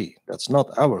 5G. That's not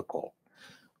our call.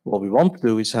 What we want to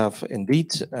do is have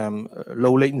indeed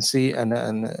low latency and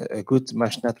a good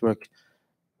mesh network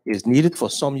is needed for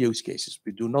some use cases.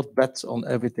 We do not bet on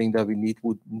everything that we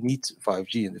would need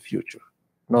 5G in the future.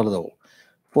 Not at all.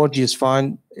 4G is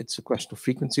fine. It's a question of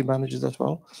frequency managers as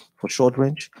well for short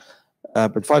range.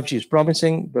 But 5G is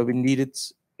promising, but we need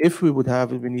it, if we would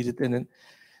have it, we need it in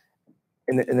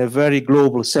a very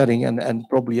global setting and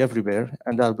probably everywhere,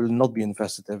 and that will not be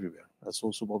invested everywhere. That's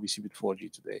also what we see with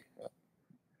 4G today.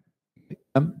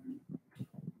 Yeah.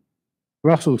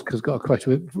 Russell's got a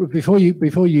question. Before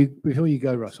you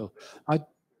go, Russell, I'd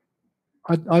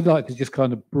like to just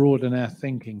kind of broaden our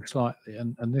thinking slightly,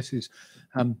 and this is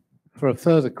for a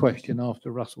further question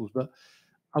after Russell's. But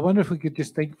I wonder if we could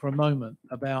just think for a moment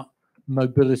about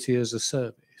mobility as a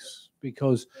service,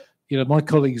 because my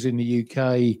colleagues in the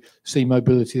UK see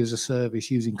mobility as a service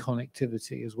using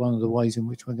connectivity as one of the ways in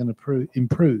which we're going to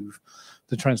improve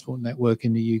the transport network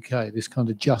in the UK. This kind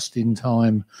of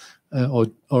just-in-time, or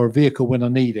a vehicle when I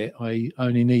need it. I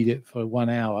only need it for 1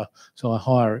 hour, so I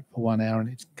hire it for 1 hour, and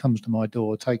it comes to my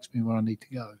door, takes me where I need to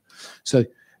go. So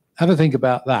have a think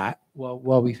about that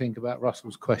while we think about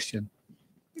Russell's question.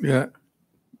 Yeah.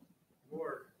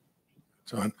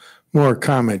 More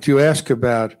comment. You ask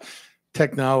about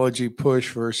technology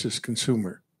push versus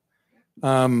consumer.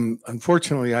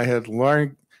 Unfortunately, I had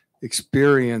long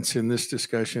experience in this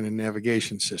discussion in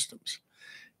navigation systems.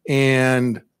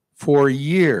 And for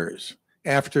years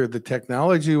after the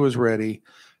technology was ready,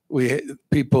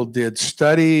 people did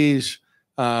studies.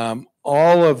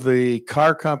 All of the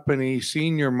car company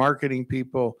senior marketing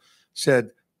people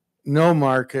said, no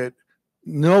market,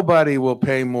 nobody will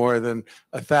pay more than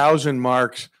 1,000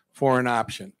 marks for an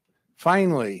option.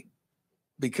 Finally,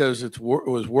 because it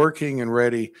was working and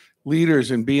ready, leaders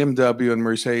in BMW and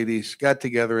Mercedes got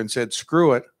together and said,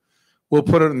 screw it, we'll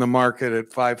put it in the market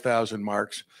at 5,000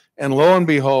 marks. And lo and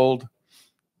behold,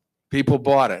 people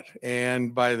bought it.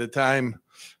 And by the time,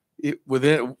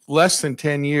 within less than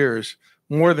 10 years,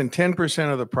 more than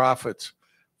 10% of the profits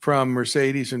from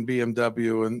Mercedes and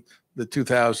BMW and the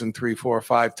 2003, 4,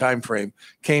 5 timeframe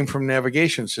came from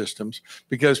navigation systems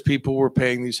because people were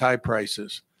paying these high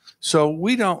prices. So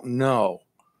we don't know,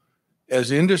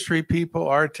 as industry people,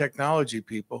 our technology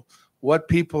people, what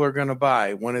people are going to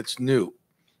buy when it's new.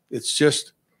 It's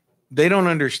just, they don't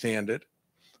understand it.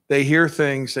 They hear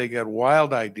things, they get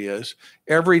wild ideas.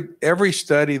 Every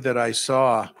study that I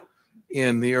saw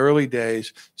in the early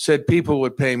days said people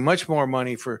would pay much more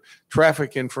money for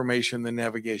traffic information than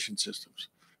navigation systems.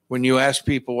 When you ask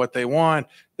people what they want,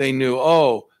 they knew,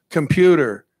 oh,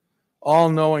 computer,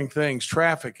 all-knowing things,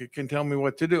 traffic, it can tell me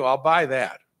what to do. I'll buy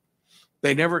that.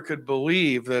 They never could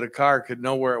believe that a car could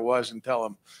know where it was and tell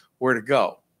them where to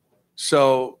go.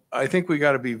 So I think we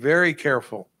got to be very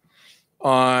careful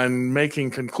on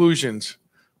making conclusions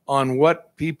on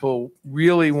what people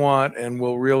really want and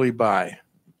will really buy.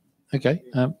 Okay.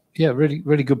 Yeah, really,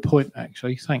 really good point,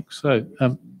 actually. Thanks. So,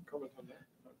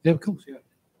 yeah, of course. Yeah.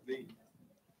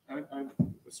 I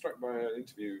was struck by an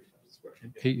interview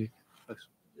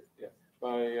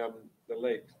by the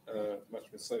late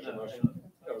Sergio Marchionne.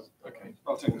 Okay,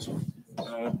 I'll take this one.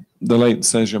 The late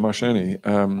Sergio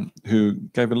Marchionne, who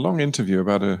gave a long interview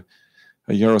about a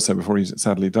year or so before he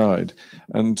sadly died.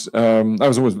 And I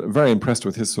was always very impressed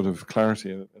with his sort of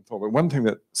clarity and thought. But one thing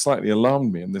that slightly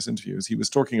alarmed me in this interview is he was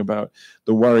talking about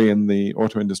the worry in the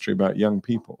auto industry about young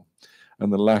people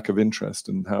and the lack of interest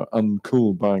and how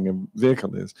uncool buying a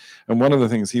vehicle is. And one of the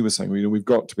things he was saying, we've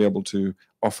got to be able to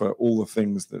offer all the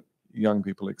things that young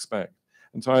people expect.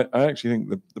 And so I actually think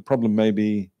the problem may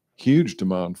be huge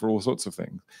demand for all sorts of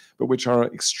things, but which are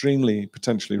extremely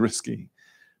potentially risky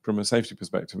from a safety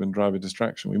perspective and driver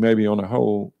distraction. We may be on a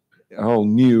whole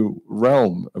new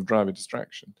realm of driver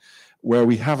distraction where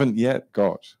we haven't yet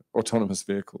got autonomous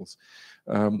vehicles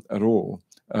at all.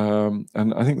 And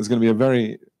I think there's going to be a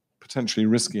very potentially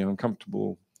risky and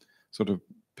uncomfortable sort of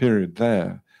period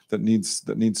there that needs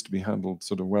to be handled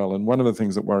sort of well. And one of the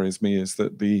things that worries me is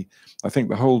that I think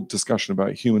the whole discussion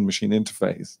about human-machine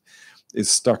interface is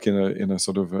stuck in a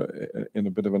sort of in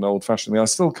a bit of an old-fashioned. I mean, I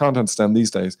still can't understand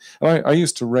these days. And I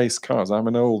used to race cars. I'm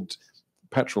an old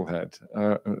petrol head,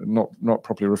 not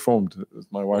properly reformed, as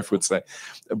my wife would say.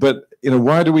 But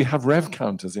why do we have rev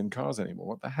counters in cars anymore?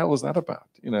 What the hell is that about?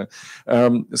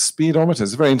 Speedometers.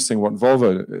 It's very interesting what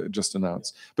Volvo just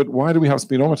announced. But why do we have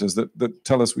speedometers that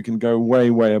tell us we can go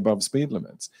way, way above speed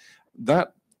limits?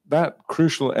 That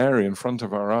crucial area in front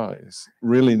of our eyes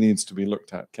really needs to be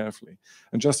looked at carefully.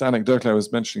 And just anecdotally, I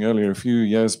was mentioning earlier, a few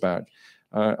years back,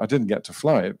 I didn't get to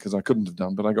fly it because I couldn't have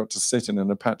done, but I got to sit in an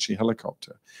Apache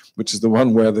helicopter, which is the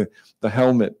one where the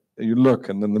helmet, you look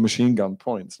and then the machine gun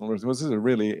points. This is a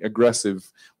really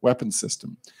aggressive weapon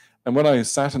system. And when I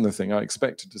sat in the thing, I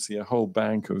expected to see a whole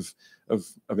bank of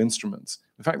instruments.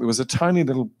 In fact, there was a tiny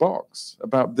little box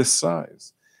about this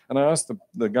size. And I asked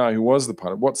the guy who was the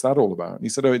pilot, what's that all about? And he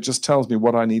said, oh, it just tells me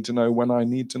what I need to know when I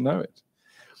need to know it.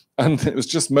 And it was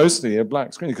just mostly a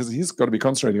black screen because he's got to be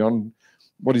concentrating on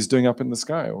what he's doing up in the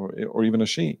sky or even a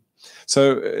she.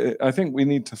 So I think we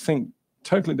need to think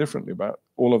totally differently about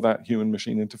all of that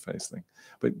human-machine interface thing.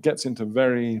 But it gets into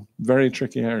very, very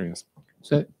tricky areas.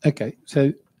 So, okay.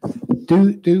 So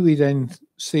do we then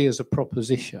see as a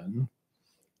proposition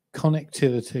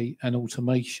connectivity and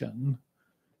automation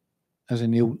as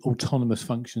in the autonomous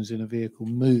functions in a vehicle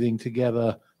moving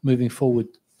together, moving forward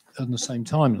on the same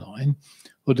timeline,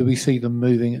 or do we see them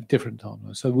moving at different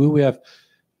timelines? So will we have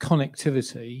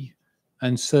connectivity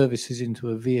and services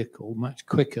into a vehicle much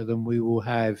quicker than we will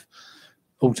have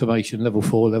automation, level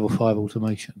 4, level 5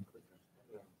 automation?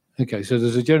 Okay, so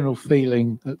there's a general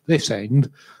feeling at this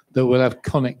end that we'll have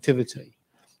connectivity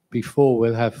before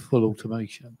we'll have full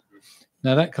automation.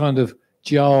 Now that kind of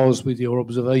jars with your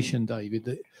observation, David,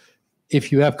 that if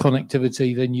you have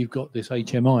connectivity, then you've got this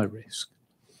HMI risk.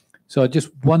 So I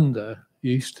just wonder,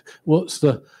 Joost,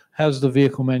 how's the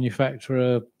vehicle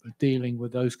manufacturer dealing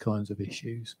with those kinds of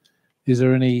issues? Is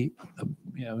there any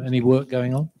work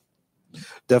going on?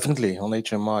 Definitely on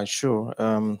HMI, sure.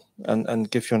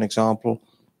 And give you an example,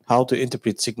 how to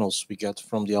interpret signals we get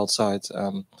from the outside.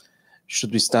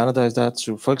 Should we standardize that?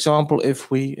 So, for example, if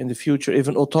we in the future, if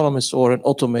an autonomous or an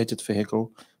automated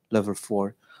vehicle, level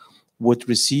 4, would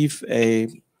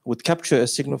capture a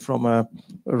signal from a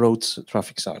road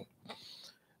traffic sign,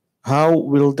 how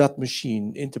will that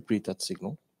machine interpret that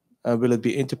signal? Will it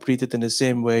be interpreted in the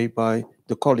same way by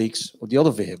the colleagues of the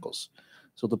other vehicles,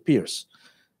 so the peers?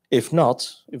 If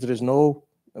not, if there is no,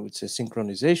 I would say,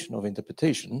 synchronization of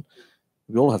interpretation,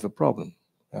 we all have a problem.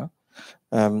 Yeah?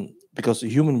 Because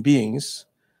human beings,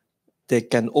 they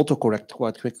can autocorrect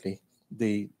quite quickly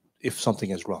if something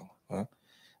is wrong.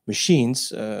 Machines,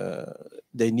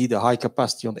 they need a high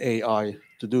capacity on AI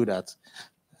to do that.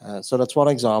 So that's one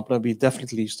example, and we're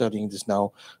definitely studying this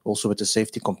now also with the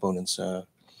safety components, and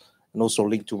also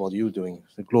linked to what you're doing,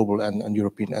 the global and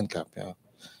European NCAP. Yeah.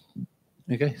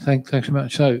 Okay, thanks very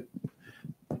much. So,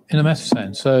 in a matter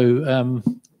sense, so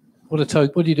what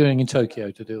are you doing in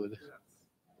Tokyo to deal with this?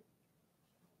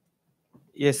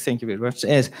 Yes, thank you very much.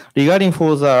 Yes, regarding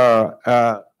for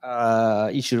the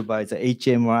issue by the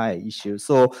HMI issue.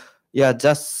 So yeah,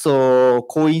 just so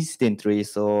coincidentally,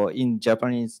 so in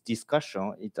Japanese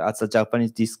discussion, as a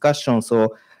Japanese discussion,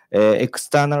 so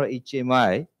external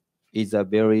HMI is a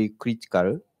very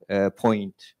critical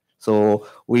point. So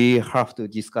we have to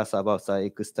discuss about the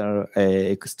external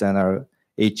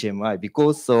HMI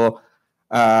because so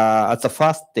at the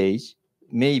first stage,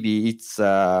 maybe it's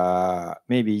a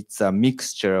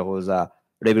mixture of the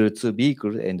level 2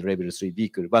 vehicle and level 3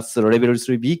 vehicle. But the level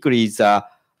 3 vehicle is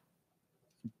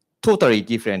totally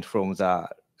different from the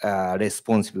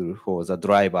responsible for the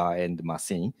driver and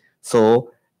machine.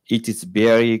 So it is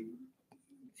very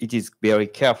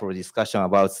careful discussion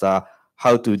about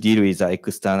how to deal with the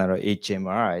external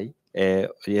HMI.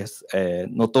 Yes,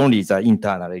 not only the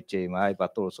internal HMI,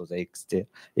 but also the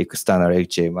external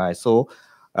HMI. So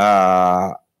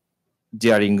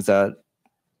during the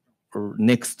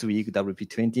next week,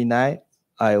 WP29,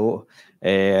 I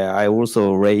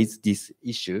also raised this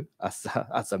issue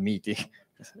as a meeting.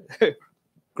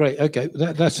 Great. Okay,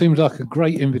 that seems like a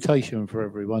great invitation for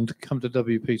everyone to come to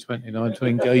WP29 to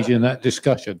engage in that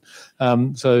discussion.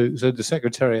 So the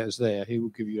Secretariat is there. He will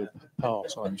give you a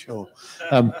pass, I'm sure.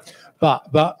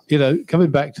 But you know,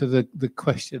 coming back to the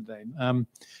question then,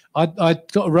 I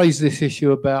got to raise this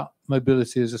issue about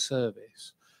mobility as a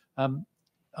service. Are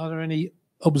there any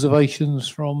observations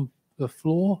from the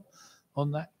floor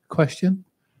on that question?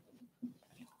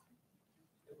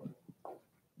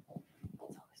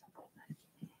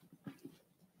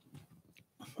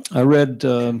 I read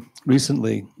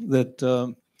recently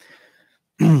that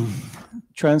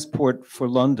Transport for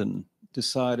London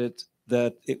decided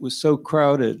that it was so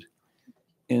crowded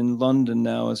in London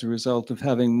now as a result of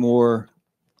having more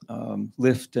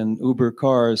Lyft and Uber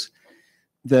cars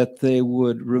that they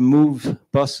would remove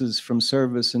buses from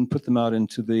service and put them out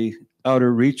into the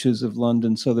outer reaches of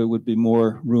London so there would be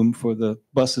more room for the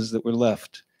buses that were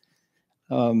left.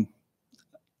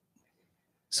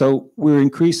 So we're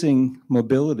increasing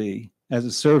mobility as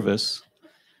a service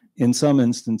in some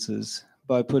instances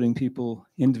by putting people,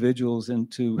 individuals,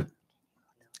 into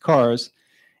cars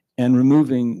and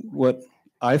removing what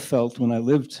I felt when I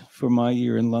lived for my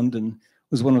year in London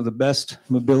was one of the best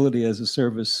mobility as a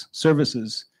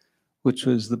services, which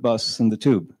was the bus and the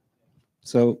tube.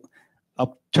 So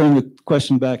I'll turn the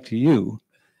question back to you.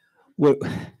 Why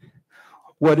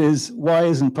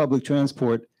isn't public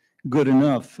transport good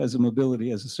enough as a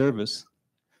mobility as a service?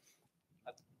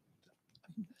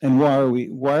 And why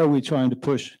are we trying to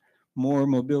push more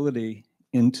mobility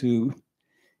into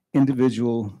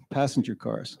individual passenger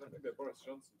cars?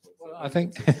 Well, I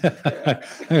think,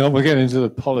 hang on, we're getting into the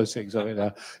politics of it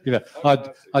now. You know,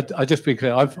 I just be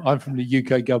clear. I'm from the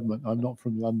UK government. I'm not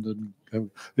from London.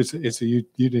 It's a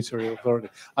unitary authority.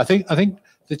 I think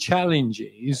the challenge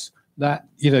is that,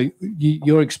 you know,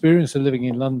 your experience of living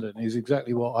in London is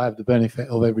exactly what I have the benefit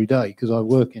of every day because I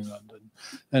work in London,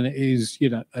 and it is, you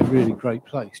know, a really great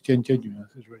place. Genuinely,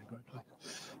 it's a really great place.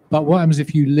 But what happens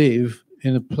if you live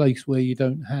in a place where you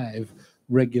don't have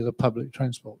regular public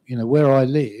transport? You know, where I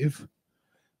live,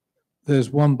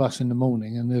 there's one bus in the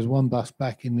morning and there's one bus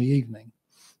back in the evening.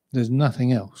 There's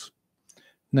nothing else.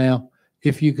 Now,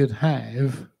 if you could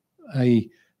have a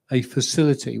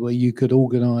facility where you could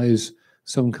organise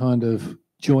some kind of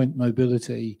joint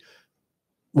mobility,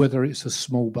 whether it's a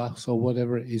small bus or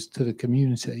whatever it is, to the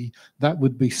community, that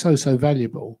would be so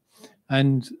valuable.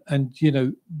 And you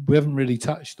know, we haven't really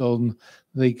touched on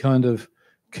the kind of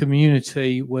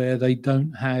community where they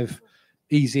don't have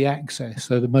easy access,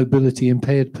 so the mobility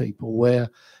impaired people, where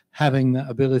having that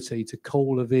ability to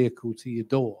call a vehicle to your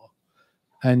door,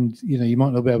 and you know, you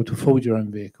might not be able to afford your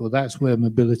own vehicle, that's where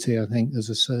mobility, I think, as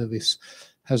a service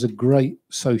has a great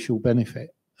social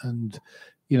benefit. And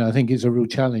you know, I think it's a real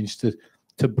challenge to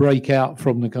break out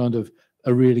from the kind of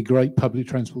a really great public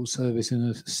transport service in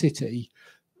a city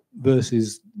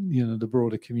versus, you know, the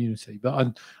broader community.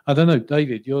 But I don't know,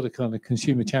 David, you're the kind of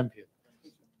consumer champion.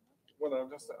 Well,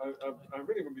 I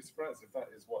really wouldn't be surprised if that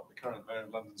is what the current mayor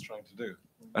of London's trying to do.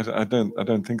 I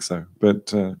don't think so.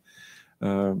 But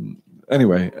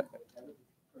anyway,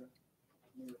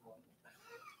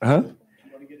 I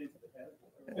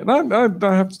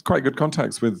have quite good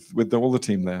contacts with all the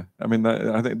team there. I mean,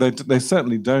 I think they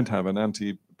certainly don't have an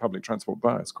anti-public transport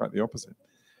bias. Quite the opposite.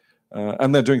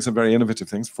 And they're doing some very innovative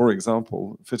things. For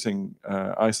example, fitting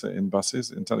ISA in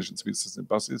buses, intelligent speed assisted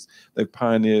buses. They've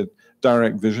pioneered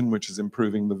direct vision, which is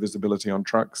improving the visibility on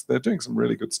trucks. They're doing some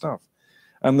really good stuff,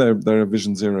 and they're a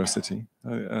Vision Zero city.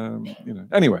 You know.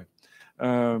 Anyway,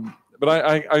 but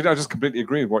I just completely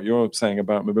agree with what you're saying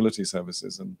about mobility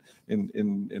services and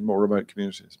in more remote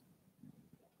communities.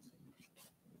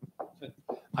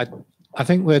 I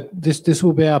think this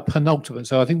will be our penultimate,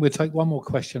 so I think we'll take one more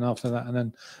question after that, and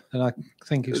then I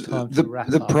think it's time to wrap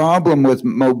up. The problem with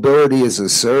mobility as a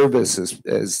service,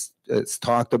 as it's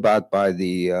talked about by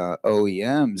the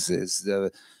OEMs, is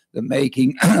the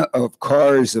making of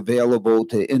cars available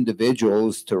to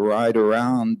individuals to ride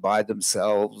around by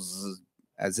themselves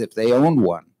as if they own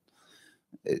one.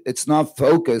 It's not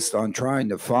focused on trying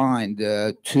to find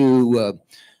two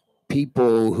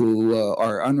people who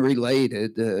are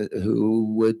unrelated, who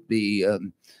would be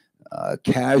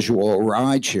casual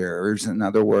ride sharers. In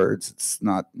other words, it's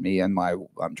not me and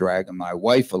I'm dragging my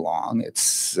wife along.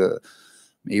 It's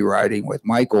me riding with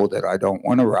Michael that I don't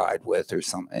want to ride with or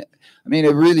something. I mean,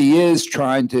 it really is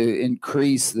trying to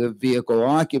increase the vehicle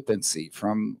occupancy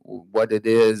from what it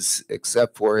is,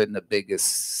 except for in the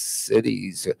biggest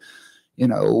cities, you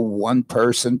know, one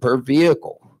person per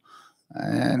vehicle.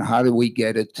 And how do we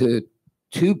get it to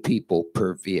 2 people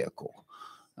per vehicle?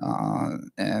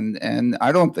 And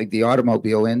I don't think the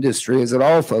automobile industry is at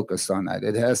all focused on that.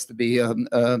 It has to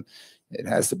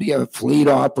be a fleet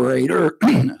operator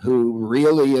who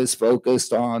really is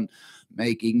focused on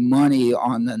making money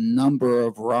on the number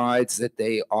of rides that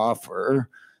they offer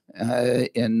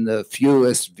in the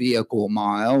fewest vehicle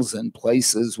miles in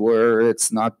places where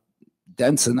it's not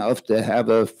dense enough to have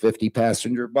a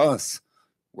 50-passenger bus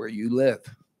where you live.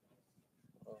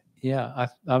 Yeah,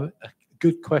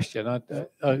 good question.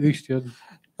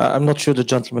 I'm not sure the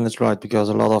gentleman is right, because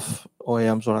a lot of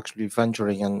OEMs are actually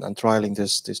venturing and trialing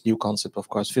this new concept of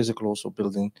cars physical, also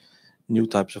building new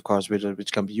types of cars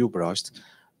which can be Uberized.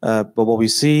 But what we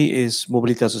see is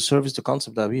mobility as a service. The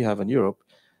concept that we have in Europe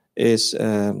is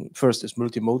first is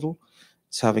multimodal.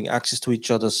 It's having access to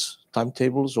each other's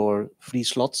timetables or free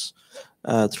slots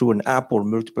through an app or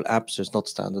multiple apps. It's not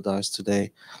standardized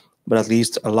today, but at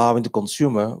least allowing the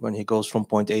consumer, when he goes from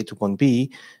point A to point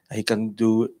B, he can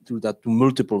do that to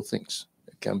multiple things.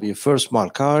 It can be a first mile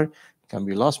car, it can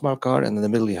be a last mile car, and in the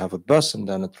middle you have a bus and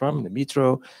then a tram and a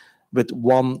metro, with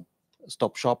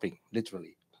one-stop shopping,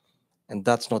 literally. And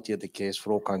that's not yet the case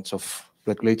for all kinds of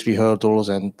regulatory hurdles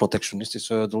and protectionistic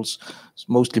hurdles,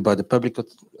 mostly by the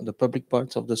public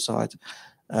parts of the side.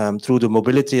 Through the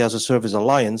Mobility as a Service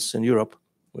Alliance in Europe,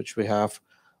 which we have,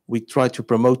 we try to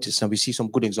promote this, and we see some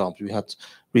good examples. We had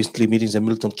recently meetings in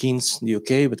Milton Keynes in the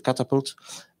UK with Catapult,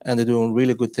 and they're doing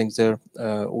really good things there,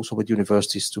 also with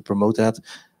universities to promote that.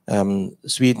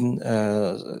 Sweden,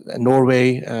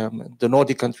 Norway, the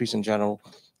Nordic countries in general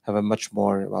have a much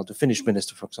more, well, the Finnish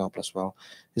minister, for example, as well,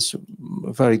 is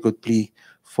a very good plea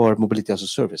for mobility as a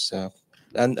service.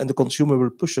 And the consumer will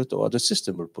push it, or the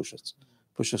system will push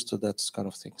us to that kind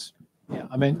of things. Yeah,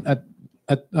 I mean, I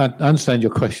understand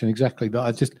your question exactly,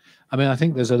 but I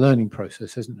think there's a learning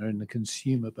process, isn't there, in the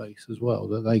consumer base as well,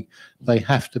 that they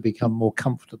have to become more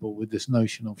comfortable with this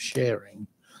notion of sharing.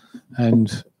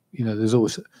 And, you know, there's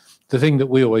always the thing that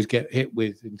we always get hit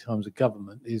with in terms of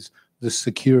government is the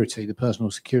security, the personal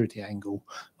security angle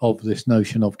of this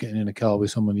notion of getting in a car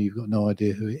with someone you've got no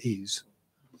idea who it is.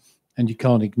 And you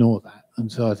can't ignore that. And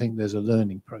so I think there's a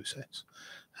learning process.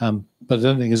 But I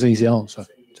don't think it's an easy answer.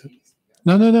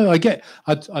 No,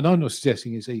 I'm not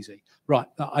suggesting it's easy. Right,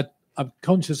 I'm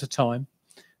conscious of time.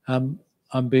 I'm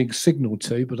being signaled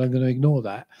to, but I'm going to ignore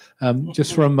that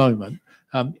just for a moment.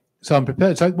 So I'm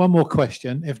prepared to take one more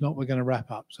question. If not, we're going to wrap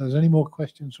up. So, is there any more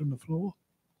questions from the floor?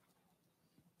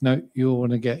 No, you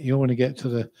want to get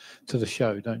to the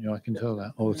show, don't you? I can tell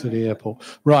that, or to the airport.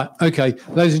 Right. Okay,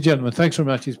 ladies and gentlemen, thanks very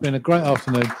much. It's been a great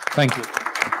afternoon. Thank you.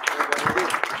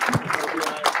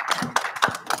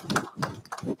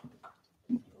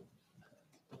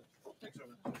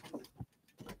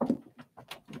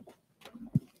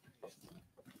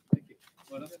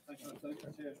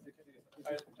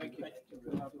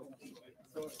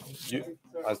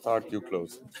 I start, you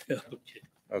close.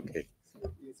 Okay.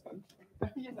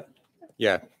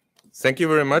 Yeah. Thank you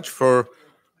very much for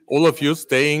all of you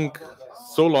staying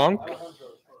so long,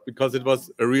 because it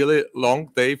was a really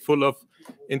long day full of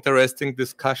interesting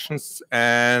discussions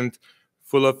and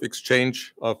full of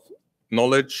exchange of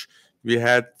knowledge. We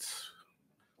had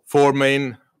 4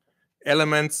 main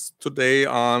elements today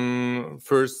on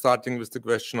first starting with the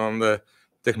question on the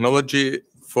technology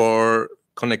for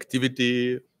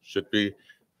connectivity. Should we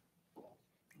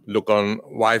look on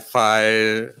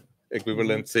Wi-Fi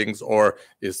equivalent things, or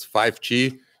is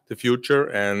 5G the future?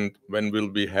 And when will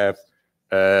we have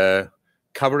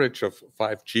coverage of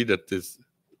 5G that is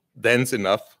dense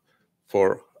enough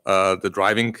for the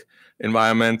driving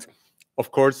environment?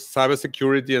 Of course,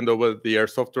 cybersecurity and over-the-air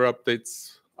software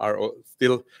updates are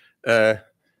still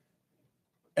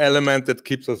element that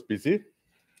keeps us busy.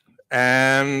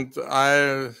 And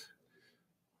I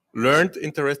learned,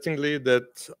 interestingly,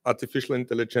 that artificial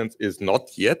intelligence is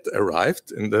not yet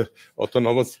arrived in the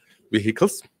autonomous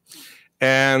vehicles.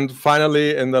 And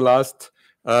finally, in the last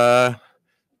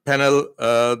panel,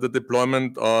 the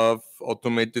deployment of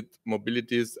automated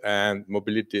mobilities and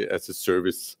mobility as a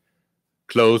service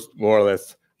closed more or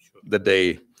less the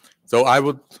day. So I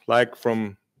would like,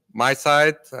 from my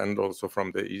side and also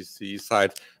from the ECE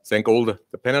side, thank all the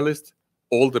panelists,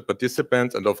 all the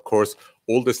participants, and of course,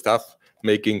 all the staff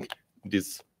making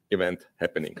this event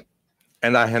happening.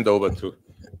 And I hand over to.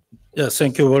 Yeah,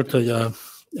 thank you, Walter.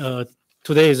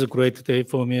 Today is a great day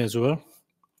for me as well.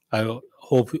 I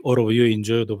hope all of you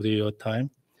enjoyed your time.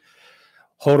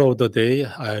 Whole of the day,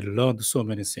 I learned so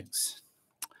many things.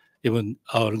 Even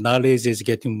our knowledge is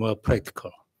getting more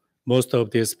practical. Most of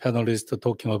these panelists are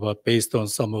talking about based on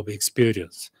some of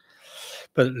experience.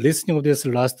 But listening to this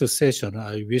last session,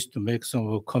 I wish to make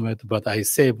some comment, but I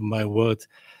saved my word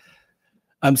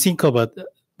I'm thinking about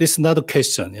this is not a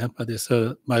question, yeah, but it's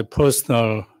my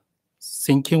personal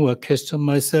thinking or question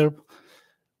myself.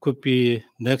 Could be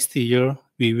next year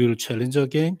we will challenge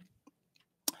again.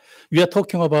 We are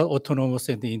talking about autonomous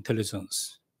and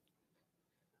intelligence.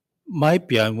 Might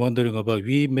be I'm wondering about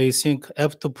we may think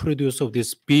after produce of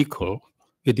this vehicle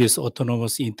with these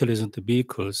autonomous intelligent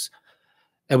vehicles,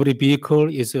 every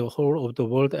vehicle is a whole of the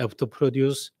world after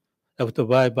produce, after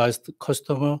buy by the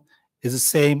customer is the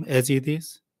same as it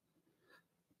is.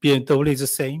 BMW is the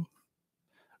same.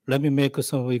 Let me make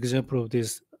some example of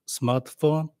this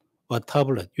smartphone or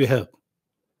tablet you have.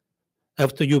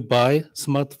 After you buy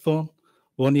smartphone,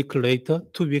 1 week later,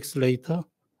 2 weeks later,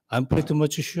 I'm pretty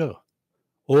much sure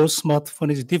all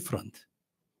smartphone is different.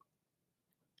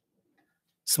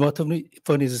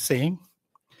 Smartphone is the same.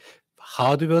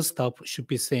 Hardware stuff should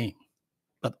be same,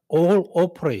 but all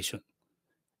operation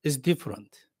is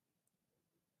different.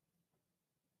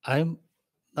 I'm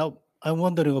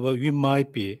wondering about we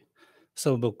might be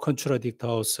some contradict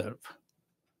ourselves.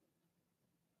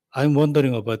 I'm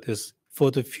wondering about this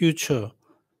for the future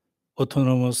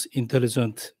autonomous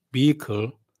intelligent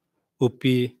vehicle would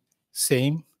be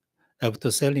same after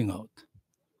selling out.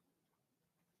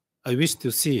 I wish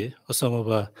to see some of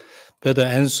a better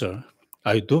answer.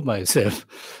 I do myself.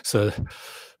 So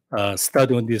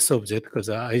study on this subject because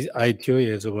ITO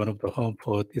is one of the home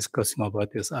for discussing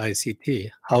about this ICT,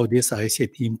 how this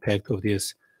ICT impact of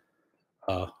this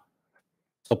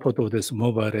support of this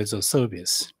mobile as a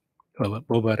service.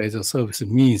 Mobile as a service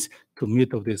means to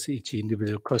meet of this each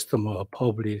individual customer or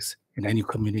publics in any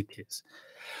communities.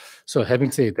 So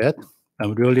having said that,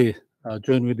 I'm really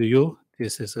join with you.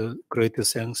 This is a great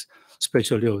thanks,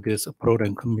 especially of these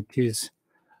program committees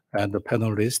and the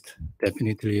panelists,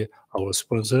 definitely our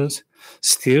sponsors.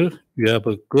 Still, we have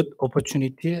a good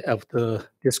opportunity after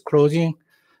this closing.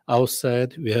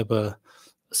 Outside, we have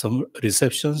some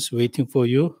receptions waiting for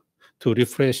you to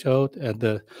refresh out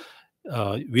and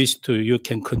wish to you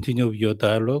can continue your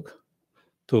dialogue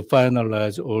to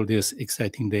finalize all these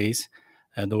exciting days.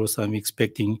 And also I'm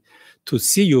expecting to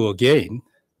see you again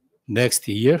next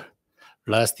year.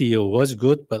 Last year was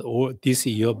good, but this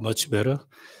year much better.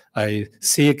 I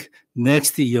seek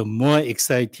next year more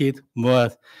excited,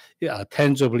 more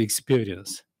tangible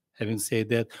experience. Having said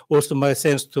that, also my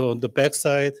thanks to on the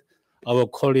backside, our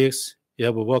colleagues, you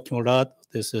have working a lot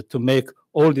to make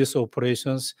all these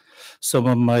operations.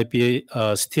 Someone might be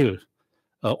still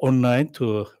online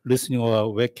to listening to our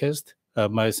webcast.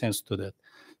 My thanks to that.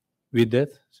 With that,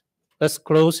 let's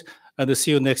close and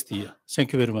see you next year.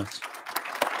 Thank you very much.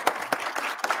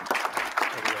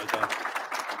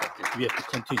 We have to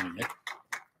continue. Yeah?